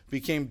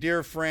 became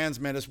dear friends,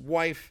 met his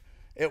wife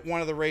at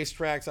one of the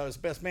racetracks. I was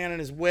best man at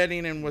his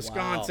wedding in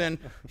Wisconsin.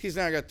 Wow. He's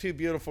now got 2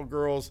 beautiful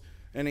girls,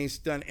 and he's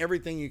done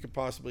everything you could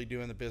possibly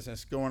do in the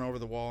business, going over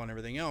the wall and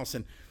everything else.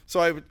 And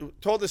so I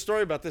told the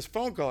story about this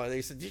phone call.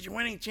 They said, did you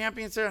win any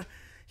champions there?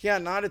 Yeah,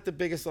 not at the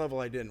biggest level.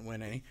 I didn't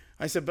win any.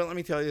 I said, but let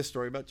me tell you a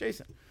story about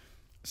Jason.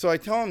 So I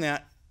tell him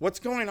that what's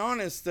going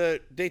on is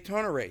the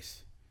Daytona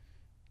race.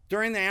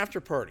 During the after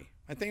party,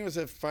 I think it was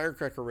a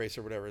firecracker race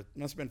or whatever. It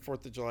must have been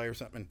 4th of July or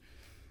something.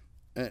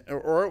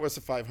 Or it was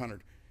a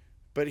 500.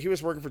 But he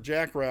was working for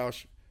Jack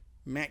Roush.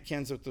 Matt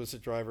Kenseth was the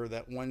driver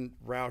that won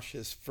Roush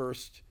his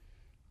first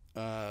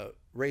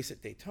race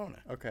at Daytona.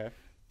 Okay.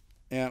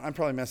 And I'm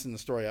probably messing the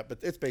story up, but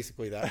it's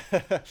basically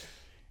that.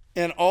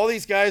 And all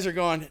these guys are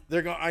going,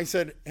 I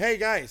said, hey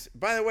guys,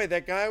 by the way,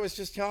 that guy I was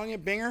just telling you,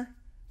 Binger,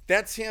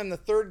 that's him, the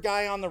third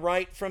guy on the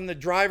right from the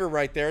driver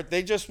right there.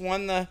 They just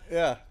won the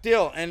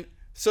deal. And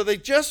so they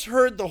just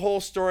heard the whole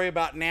story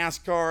about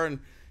NASCAR and,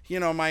 you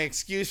know, my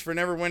excuse for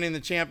never winning the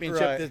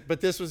championship, right.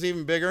 But this was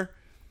even bigger.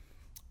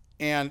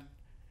 And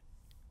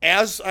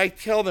as I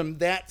tell them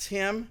that's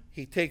him,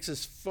 he takes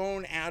his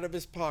phone out of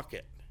his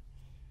pocket,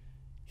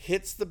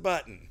 hits the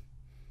button.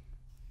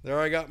 There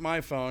I got my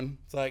phone.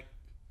 It's like,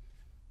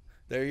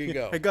 there you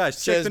go. Hey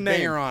guys, check the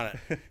name. Binger on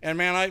it. And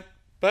man,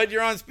 Bud,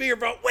 you're on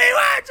speakerphone. We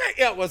watch it.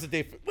 Yeah, it was a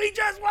Daytona. We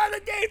just won the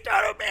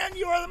Daytona, man.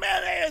 You are the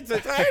man. I didn't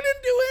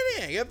do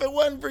anything if it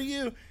wasn't for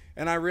you.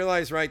 And I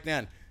realized right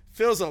then,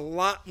 feels a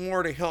lot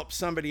more to help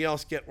somebody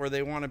else get where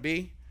they want to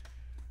be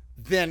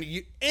than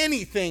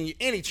any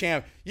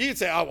champ. You can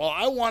say, oh, well,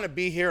 I want to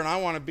be here and I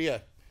want to be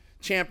a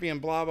champion,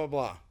 blah, blah,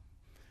 blah.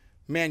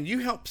 Man, you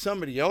help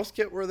somebody else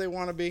get where they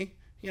want to be.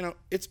 You know,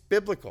 it's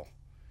biblical.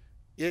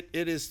 It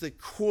is the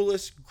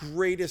coolest,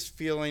 greatest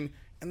feeling,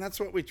 and that's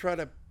what we try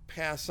to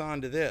pass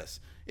on to this.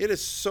 It is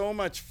so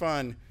much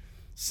fun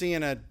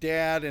seeing a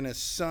dad and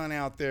his son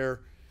out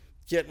there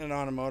getting it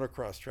on a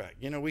motocross track.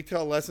 You know, we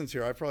tell lessons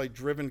here. I've probably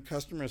driven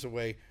customers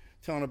away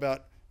telling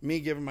about me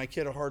giving my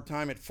kid a hard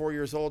time at 4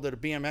 years old at a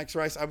BMX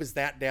race. I was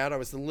that dad. I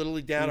was the little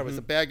league dad. I was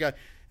the bad guy.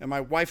 And my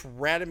wife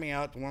ratted me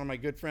out to one of my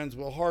good friends,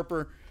 Will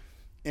Harper,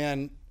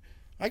 and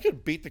I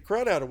could beat the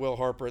crud out of Will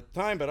Harper at the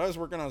time, but I was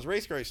working on his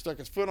race car. He stuck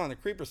his foot on the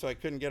creeper so I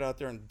couldn't get out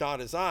there and dot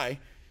his eye.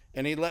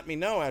 And he let me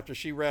know after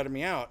she ratted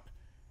me out,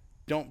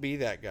 don't be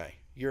that guy.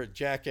 You're a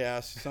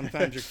jackass.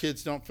 Sometimes your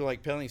kids don't feel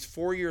like pedaling. He's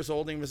 4 years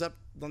old and he was up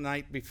the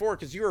night before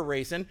because you were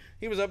racing.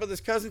 He was up with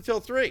his cousin till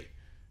 3.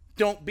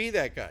 Don't be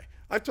that guy.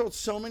 I've told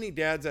so many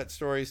dads that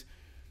stories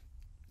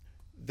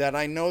that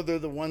I know they're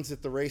the ones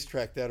at the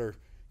racetrack that are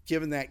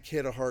giving that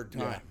kid a hard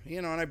time. Yeah.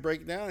 You know, and I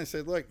break it down and I say,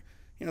 look,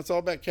 you know, it's all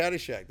about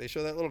Caddyshack. They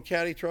show that little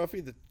caddy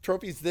trophy. The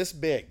trophy's this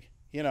big.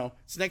 You know,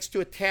 it's next to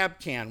a tab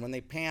can. When they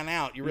pan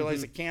out, you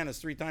realize the can is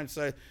 3 times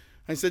the size.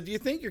 I said, do you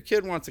think your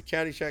kid wants a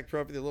Caddyshack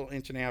trophy, the little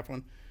 1.5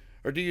 one?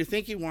 Or do you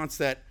think he wants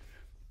that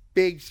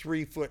big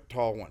 3-foot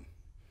tall one?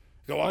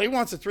 Go, well, he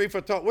wants a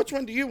 3-foot tall. Which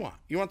one do you want?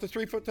 You want the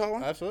 3-foot tall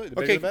one? Absolutely. The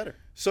bigger the better.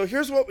 So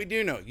here's what we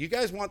do know. You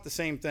guys want the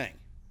same thing.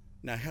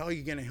 Now, how are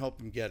you going to help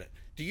him get it?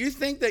 Do you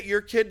think that your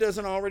kid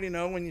doesn't already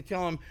know when you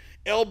tell him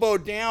elbow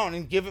down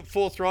and give it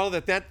full throttle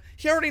that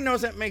he already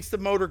knows that makes the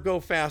motor go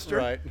faster?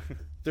 Right.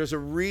 There's a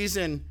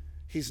reason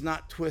he's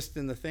not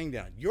twisting the thing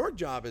down. Your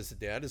job as a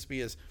dad is to be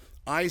his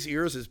eyes,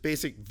 ears, his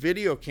basic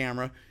video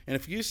camera. And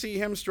if you see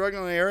him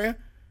struggling in the area,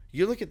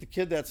 you look at the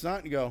kid that's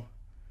not and go,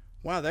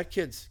 wow, that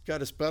kid's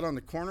got his butt on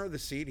the corner of the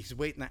seat. He's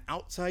waiting the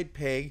outside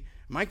peg.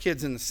 My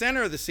kid's in the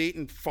center of the seat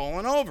and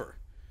falling over.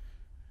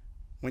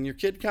 When your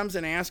kid comes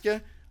and asks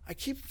you, I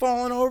keep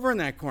falling over in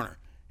that corner.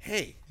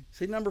 Hey,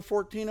 see number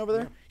 14 over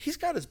there? Yeah. He's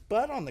got his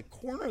butt on the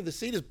corner of the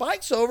seat. His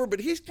bike's over,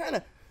 but he's kind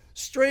of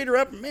straighter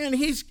up. Man,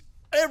 he's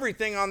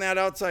everything on that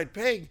outside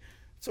peg.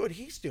 That's what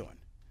he's doing.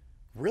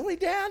 Really,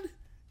 Dad?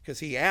 Because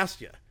he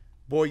asked you.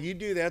 Boy, you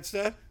do that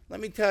stuff.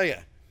 Let me tell you,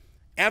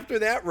 after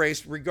that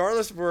race,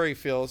 regardless of where he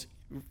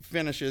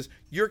finishes,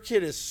 your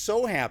kid is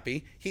so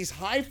happy. He's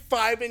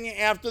high-fiving you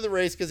after the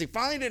race because he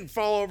finally didn't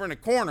fall over in a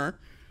corner.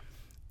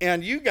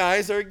 And you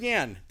guys are,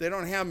 again, they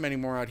don't have them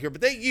anymore out here,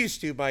 but they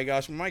used to, by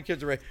gosh, when my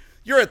kids were,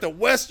 you're at the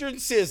Western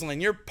Sizzling,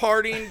 you're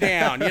partying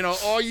down, you know,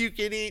 all you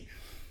can eat,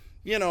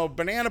 you know,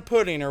 banana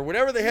pudding or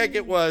whatever the heck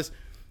it was,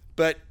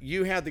 but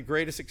you had the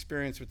greatest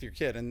experience with your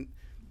kid. And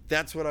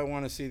that's what I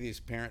want to see these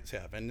parents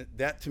have. And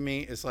that to me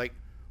is like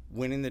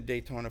winning the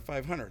Daytona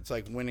 500. It's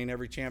like winning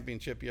every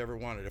championship you ever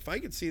wanted. If I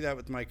could see that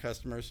with my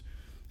customers,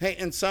 hey,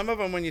 and some of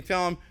them, when you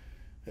tell them,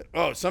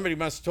 oh, somebody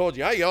must have told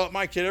you, I yell at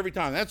my kid every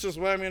time. That's just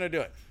the way I'm going to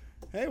do it.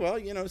 Hey, well,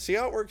 you know, see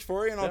how it works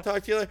for you, and I'll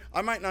talk to you later.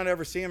 I might not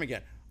ever see him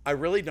again. I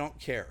really don't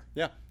care.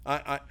 Yeah.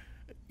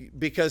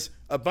 Because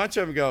a bunch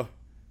of them go,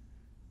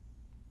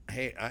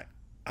 hey,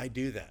 I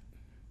do that.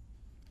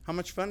 How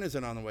much fun is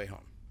it on the way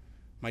home?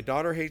 My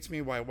daughter hates me.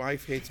 My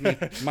wife hates me.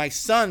 My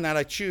son that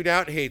I chewed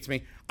out hates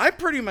me. I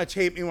pretty much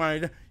hate me when I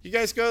do. You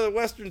guys go to the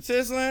Western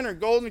Sizzling or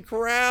Golden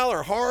Corral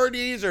or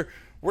Hardee's or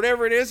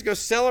whatever it is, go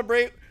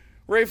celebrate.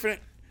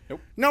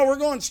 Nope. No, we're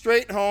going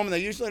straight home, and they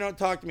usually don't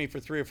talk to me for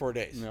 3 or 4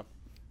 days. Yep.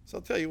 So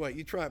I'll tell you what,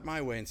 you try it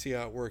my way and see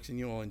how it works, and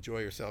you will enjoy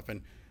yourself.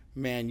 And,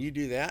 man, you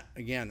do that,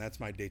 again,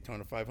 that's my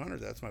Daytona 500.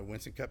 That's my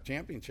Winston Cup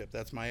Championship.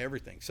 That's my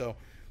everything. So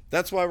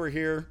that's why we're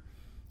here.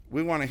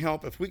 We want to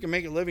help. If we can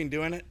make a living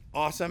doing it,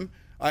 awesome.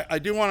 I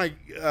do want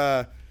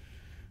to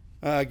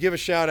give a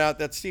shout-out.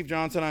 That's Steve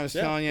Johnson I was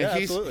telling you.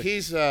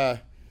 Yeah,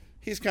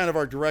 He's kind of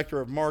our director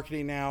of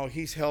marketing now.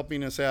 He's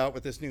helping us out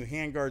with this new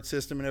handguard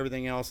system and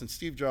everything else. And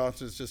Steve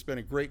Johnson has just been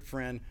a great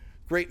friend,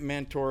 great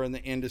mentor in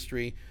the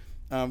industry.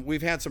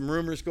 We've had some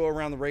rumors go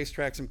around the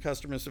racetrack. Some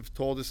customers have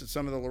told us at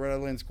some of the Loretta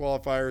Lynn's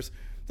qualifiers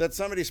that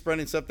somebody's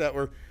spreading stuff that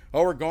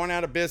we're going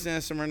out of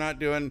business and we're not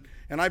doing.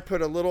 And I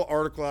put a little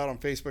article out on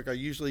Facebook. I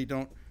usually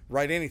don't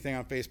write anything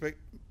on Facebook,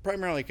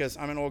 primarily because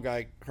I'm an old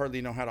guy,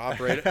 hardly know how to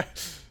operate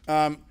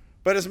it.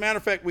 But as a matter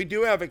of fact, we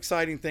do have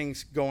exciting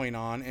things going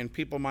on, and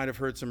people might have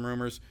heard some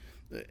rumors.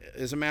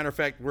 As a matter of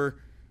fact, we're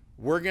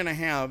going to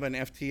have an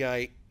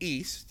FTI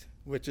East,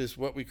 which is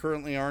what we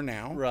currently are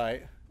now.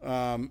 Right.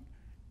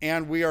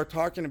 And we are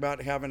talking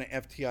about having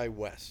an FTI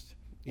West.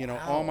 You know,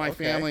 all my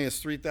family is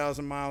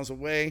 3,000 miles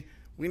away.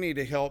 We need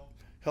to help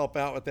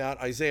out with that.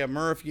 Isaiah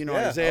Murph, you know,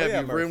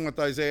 Isaiah, you've ridden with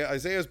Isaiah.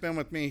 Isaiah's been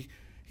with me.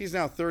 He's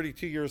now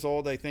 32 years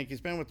old, I think.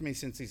 He's been with me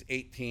since he's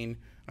 18.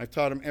 I've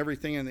taught him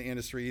everything in the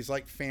industry. He's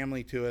like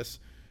family to us.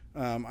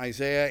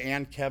 Isaiah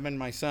and Kevin,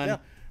 my son,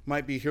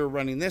 might be here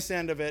running this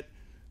end of it.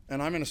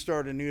 And I'm going to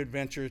start a new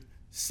adventure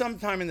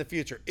sometime in the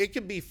future. It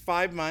could be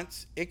 5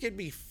 months. It could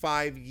be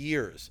 5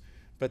 years.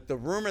 But the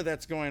rumor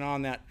that's going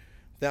on that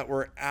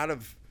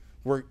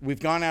we've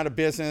gone out of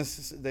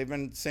business. They've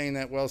been saying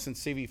that, well,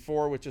 since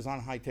CV4, which is on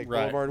High Tech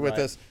Boulevard with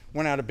us,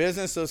 went out of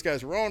business. Those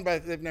guys were owned by,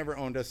 they've never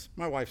owned us.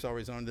 My wife's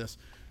always owned us.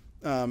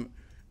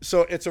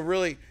 So it's a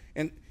really,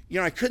 and you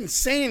know, I couldn't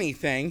say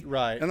anything.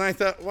 Right. And I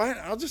thought, well,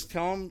 I'll just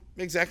tell them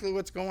exactly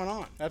what's going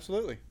on.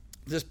 Absolutely.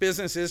 This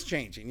business is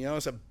changing. You know,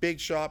 it's a big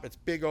shop, it's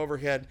big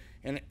overhead,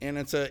 and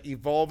it's a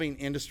evolving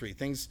industry.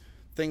 Things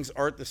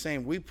aren't the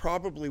same. We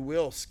probably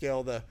will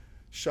scale the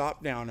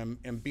shop down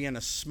and be in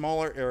a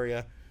smaller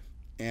area,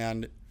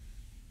 and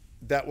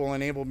that will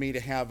enable me to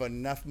have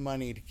enough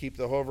money to keep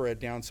the overhead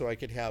down so I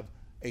could have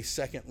a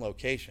second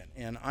location.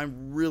 And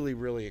I'm really,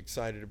 really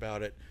excited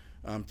about it,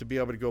 to be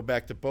able to go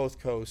back to both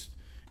coasts,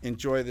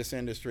 enjoy this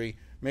industry.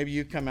 Maybe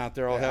you come out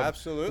there.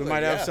 Absolutely. We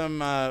might have some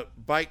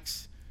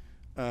bikes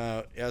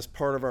as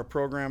part of our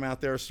program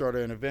out there. Start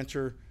an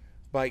adventure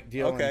bike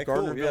deal in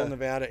Gardnerville,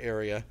 Nevada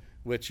area,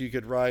 which you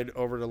could ride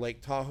over to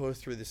Lake Tahoe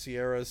through the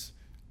Sierras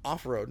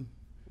off-road.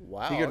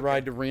 Wow. You could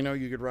ride to Reno.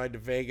 You could ride to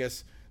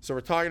Vegas. So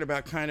we're talking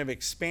about kind of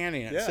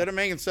expanding it. Instead of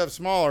making stuff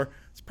smaller,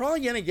 it's probably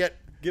going to get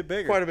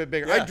bigger, quite a bit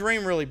bigger. I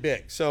dream really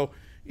big. So,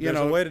 There's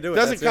a way to do it.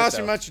 Doesn't cost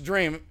me much to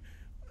dream.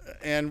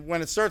 And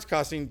when it starts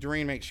costing,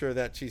 Doreen makes sure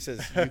that she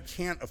says, you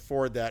can't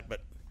afford that,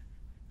 but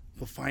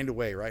we'll find a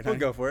way, right? We'll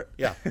go for it.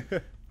 Yeah.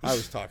 I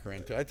always talk her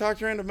into it. I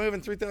talked her into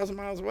moving 3,000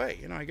 miles away.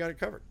 You know, I got it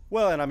covered.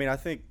 Well, and I mean, I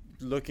think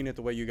looking at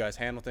the way you guys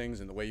handle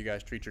things and the way you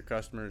guys treat your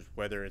customers,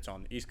 whether it's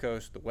on the East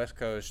Coast, the West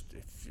Coast,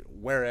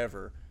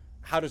 wherever,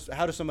 how does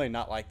somebody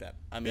not like that?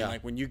 I mean,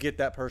 like when you get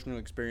that personal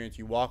experience,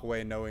 you walk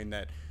away knowing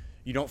that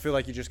you don't feel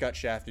like you just got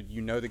shafted.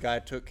 You know the guy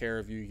took care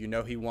of you. You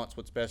know he wants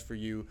what's best for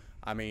you.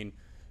 I mean,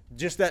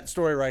 just that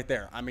story right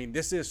there. I mean,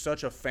 this is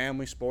such a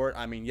family sport.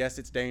 I mean, yes,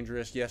 it's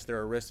dangerous. Yes, there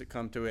are risks that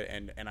come to it.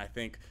 And I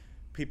think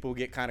people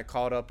get kind of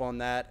caught up on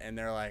that, and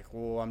they're like,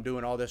 well, I'm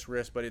doing all this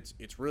risk, but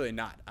it's really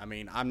not. I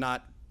mean, I'm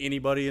not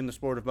anybody in the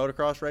sport of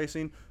motocross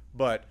racing,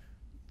 but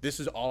this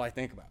is all I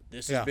think about.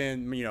 This has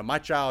been, you know, my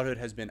childhood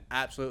has been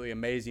absolutely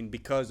amazing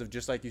because of,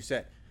 just like you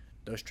said,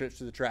 those trips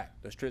to the track,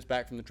 those trips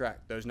back from the track,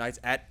 those nights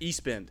at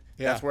East Bend.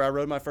 That's where I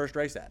rode my first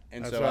race at.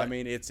 And that's I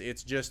mean,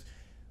 it's just,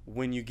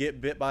 when you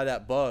get bit by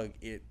that bug,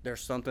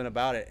 there's something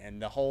about it.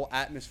 And the whole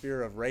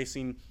atmosphere of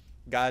racing,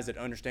 guys that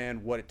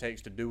understand what it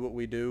takes to do what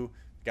we do,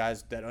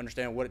 guys that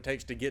understand what it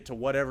takes to get to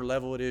whatever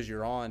level it is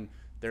you're on,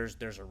 there's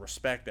a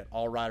respect that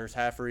all riders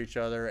have for each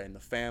other and the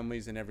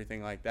families and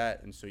everything like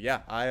that. And so,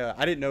 I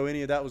didn't know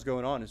any of that was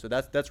going on. And so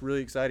that's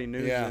really exciting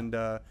news. And,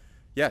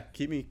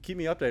 keep me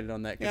updated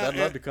on that, because I'd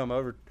love to come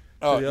over to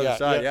the other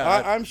side.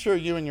 I'm sure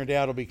you and your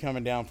dad will be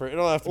coming down for it.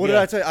 It'll have to what did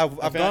I tell you?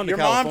 I've gone to your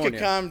California. Mom could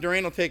come.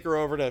 Doreen will take her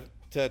over to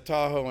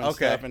Tahoe and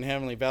stuff in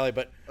Heavenly Valley,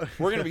 but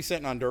we're going to be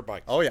sitting on dirt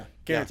bikes. Oh, yeah.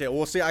 Guarantee it.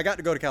 Well, see, I got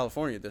to go to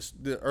California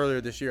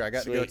earlier this year. I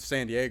got to go to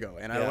San Diego,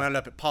 and I wound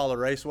up at Paula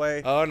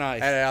Raceway. Oh,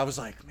 nice. And I was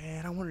like,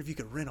 man, I wonder if you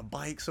could rent a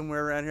bike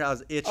somewhere around here. I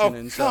was itching.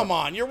 Oh, come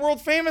on. You're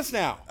world famous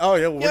now. Oh,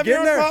 yeah. Well, we're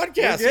getting there.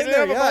 Podcast. We're getting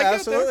there. Yeah,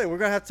 absolutely. We're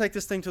going to have to take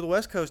this thing to the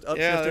West Coast,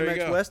 Upshifter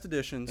Next West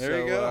Edition. There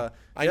you go.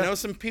 I know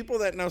some people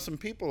that know some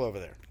people over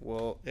there.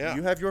 Well,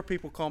 you have your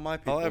people call my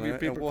people. I'll have your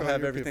people. And we'll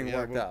have everything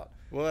worked out.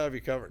 We'll have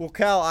you covered. Well,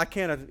 Cal, I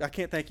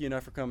can't thank you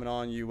enough for coming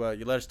on. You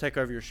let us take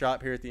over your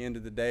shop here at the end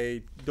of the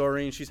day.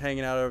 Doreen, she's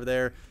hanging out over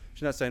there.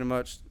 She's not saying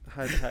much.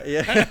 But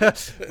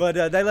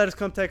they let us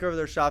come take over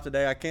their shop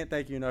today. I can't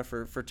thank you enough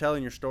for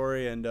telling your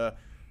story and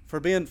for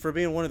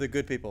being one of the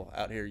good people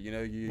out here. You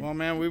know, Well,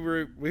 man, we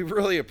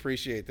really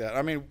appreciate that.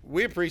 I mean,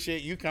 we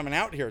appreciate you coming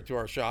out here to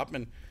our shop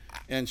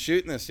and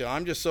shooting this deal.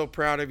 I'm just so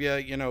proud of you.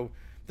 You know,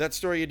 that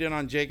story you did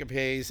on Jacob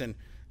Hayes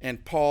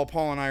and Paul.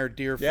 Paul and I are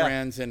dear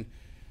friends, and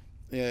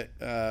you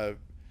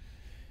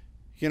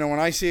know, when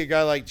I see a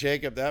guy like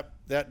Jacob,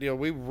 that deal,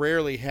 we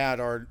rarely had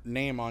our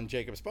name on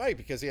Jacob's bike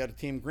because he had a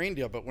Team Green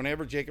deal. But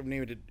whenever Jacob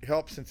needed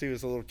help since he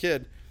was a little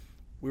kid,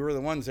 we were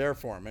the ones there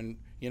for him. And,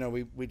 you know,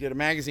 we did a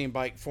magazine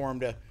bike for him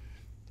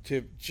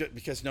to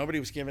because nobody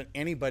was giving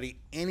anybody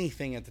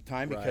anything at the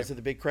time because of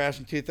the big crash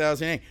in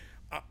 2008.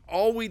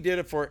 All we did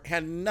it for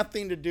had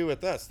nothing to do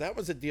with us. That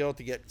was a deal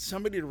to get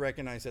somebody to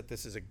recognize that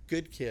this is a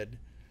good kid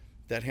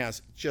that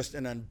has just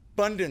an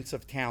abundance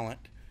of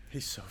talent.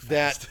 He's so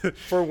fast. That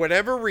for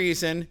whatever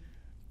reason,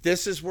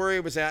 this is where he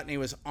was at, and he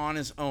was on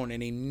his own,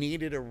 and he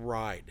needed a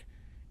ride.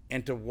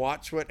 And to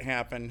watch what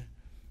happened,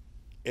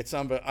 It's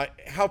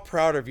how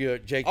proud of you,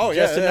 Jake. Oh,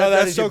 just to know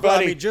that's so cool.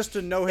 I mean, just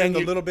to know him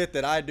the little bit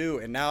that I do,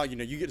 and now, you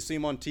know, you get to see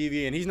him on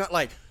TV, and he's not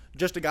like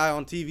just a guy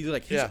on TV.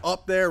 Like, he's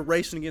up there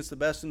racing against the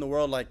best in the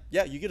world. Like,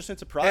 yeah, you get a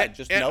sense of pride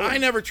just knowing. I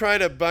never try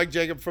to bug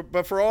Jacob,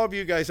 but for all of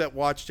you guys that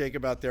watch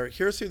Jacob out there,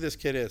 here's who this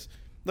kid is.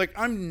 Like,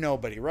 I'm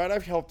nobody, right?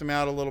 I've helped him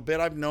out a little bit.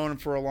 I've known him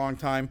for a long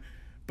time.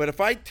 But if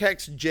I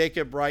text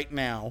Jacob right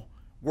now,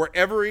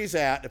 wherever he's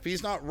at, if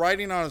he's not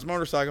riding on his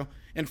motorcycle,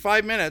 in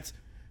 5 minutes,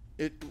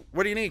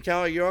 what do you need,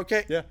 Cal? Are you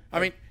okay? Yeah. I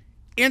mean,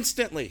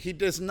 instantly, he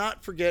does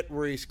not forget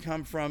where he's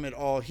come from at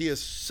all. He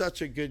is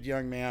such a good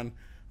young man.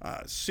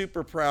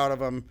 Super proud of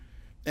him.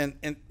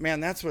 And man,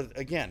 that's what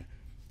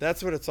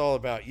it's all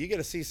about. You get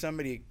to see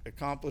somebody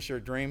accomplish their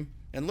dream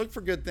and look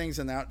for good things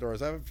in the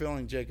outdoors. I have a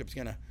feeling Jacob's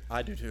going to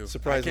I do too.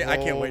 surprise a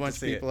whole bunch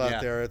of people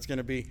out there. It's going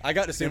to be. I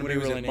got to see him when he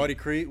was in Muddy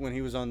Creek, when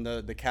he was on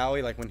the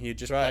Cowie, like when he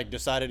just like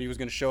decided he was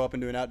going to show up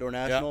and do an outdoor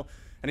national.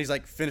 And he's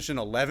like finishing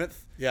 11th.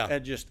 Yeah.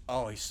 And just,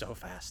 he's so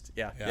fast.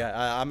 Yeah.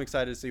 I'm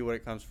excited to see what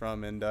it comes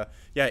from. And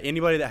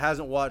anybody that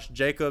hasn't watched,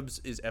 Jacobs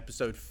is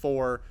episode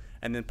 4.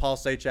 And then Paul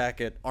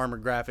Sajak at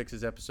Armored Graphics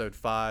is episode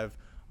 5.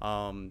 You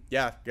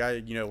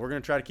know, we're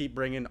going to try to keep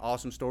bringing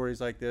awesome stories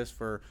like this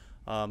for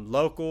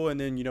local. And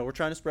then, you know, we're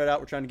trying to spread out.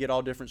 We're trying to get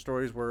all different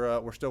stories.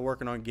 We're still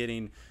working on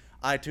getting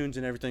iTunes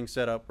and everything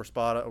set up.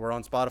 We're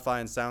on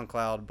Spotify and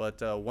SoundCloud.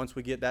 But once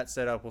we get that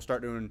set up, we'll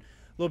start doing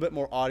a little bit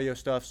more audio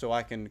stuff so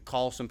I can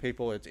call some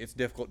people. It's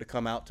difficult to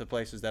come out to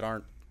places that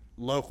aren't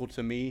local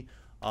to me.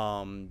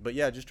 But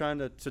yeah, just trying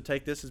to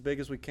take this as big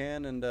as we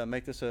can and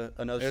make this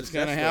another It's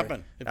going to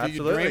happen. If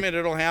you dream it,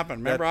 it'll happen.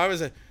 Remember, I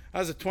was a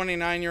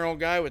 29-year-old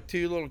guy with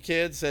 2 little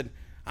kids, said,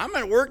 I'm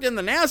going to work in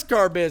the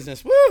NASCAR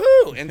business.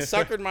 Woohoo! And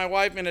suckered my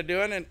wife into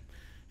doing it.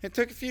 It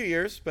took a few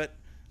years, but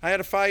I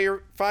had a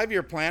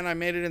 5-year plan. I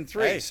made it in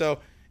 3. Hey. So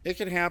it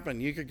could happen.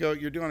 You could go.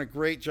 You're doing a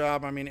great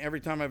job. I mean,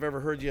 every time I've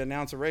ever heard you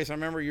announce a race, I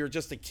remember you were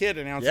just a kid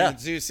announcing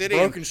at Zoo City.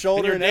 Broken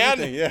shoulder and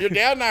everything. Your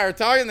dad and I are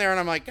talking there, and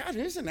I'm like, God,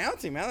 who's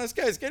announcing, man? This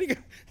guy's getting.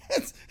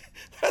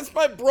 That's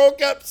my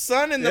broke up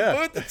son in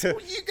the booth.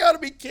 You got to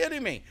be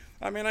kidding me.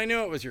 I mean, I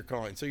knew it was your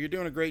calling. So you're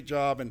doing a great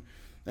job, and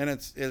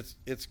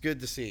it's good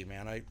to see,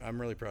 man.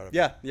 I'm really proud of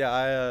you.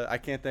 Yeah. I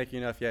can't thank you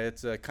enough. Yeah,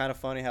 it's kind of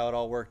funny how it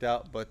all worked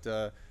out, but.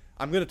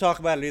 I'm going to talk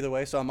about it either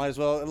way, so I might as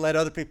well let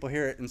other people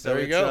hear it. And so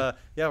there you go.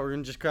 We're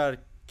going to just try to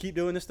keep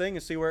doing this thing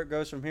and see where it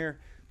goes from here.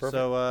 Perfect.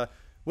 So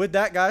with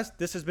that, guys,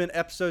 this has been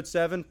episode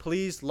 7.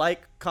 Please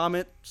like,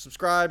 comment,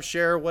 subscribe,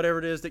 share, whatever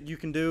it is that you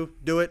can do.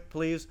 Do it,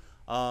 please.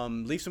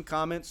 Leave some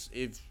comments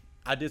if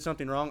I did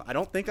something wrong. I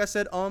don't think I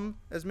said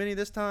as many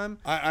this time.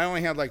 I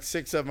only had like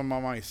 6 of them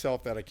on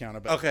myself that I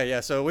counted. Okay, yeah.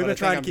 So we've been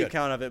trying to keep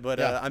count of it,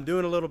 but I'm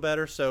doing a little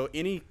better. So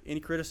any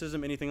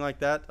criticism, anything like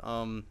that,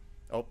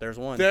 there's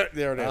one. There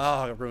it is. Oh,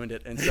 I ruined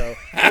it. And so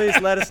please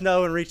let us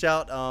know and reach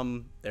out.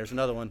 There's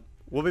another one.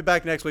 We'll be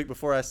back next week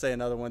before I say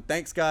another one.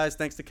 Thanks, guys.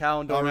 Thanks to Cal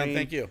and Doreen. Oh, man,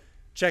 thank you.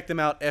 Check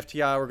them out,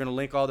 FTI. We're going to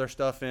link all their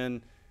stuff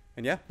in.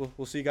 And,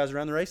 we'll see you guys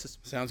around the races.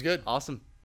 Sounds good. Awesome.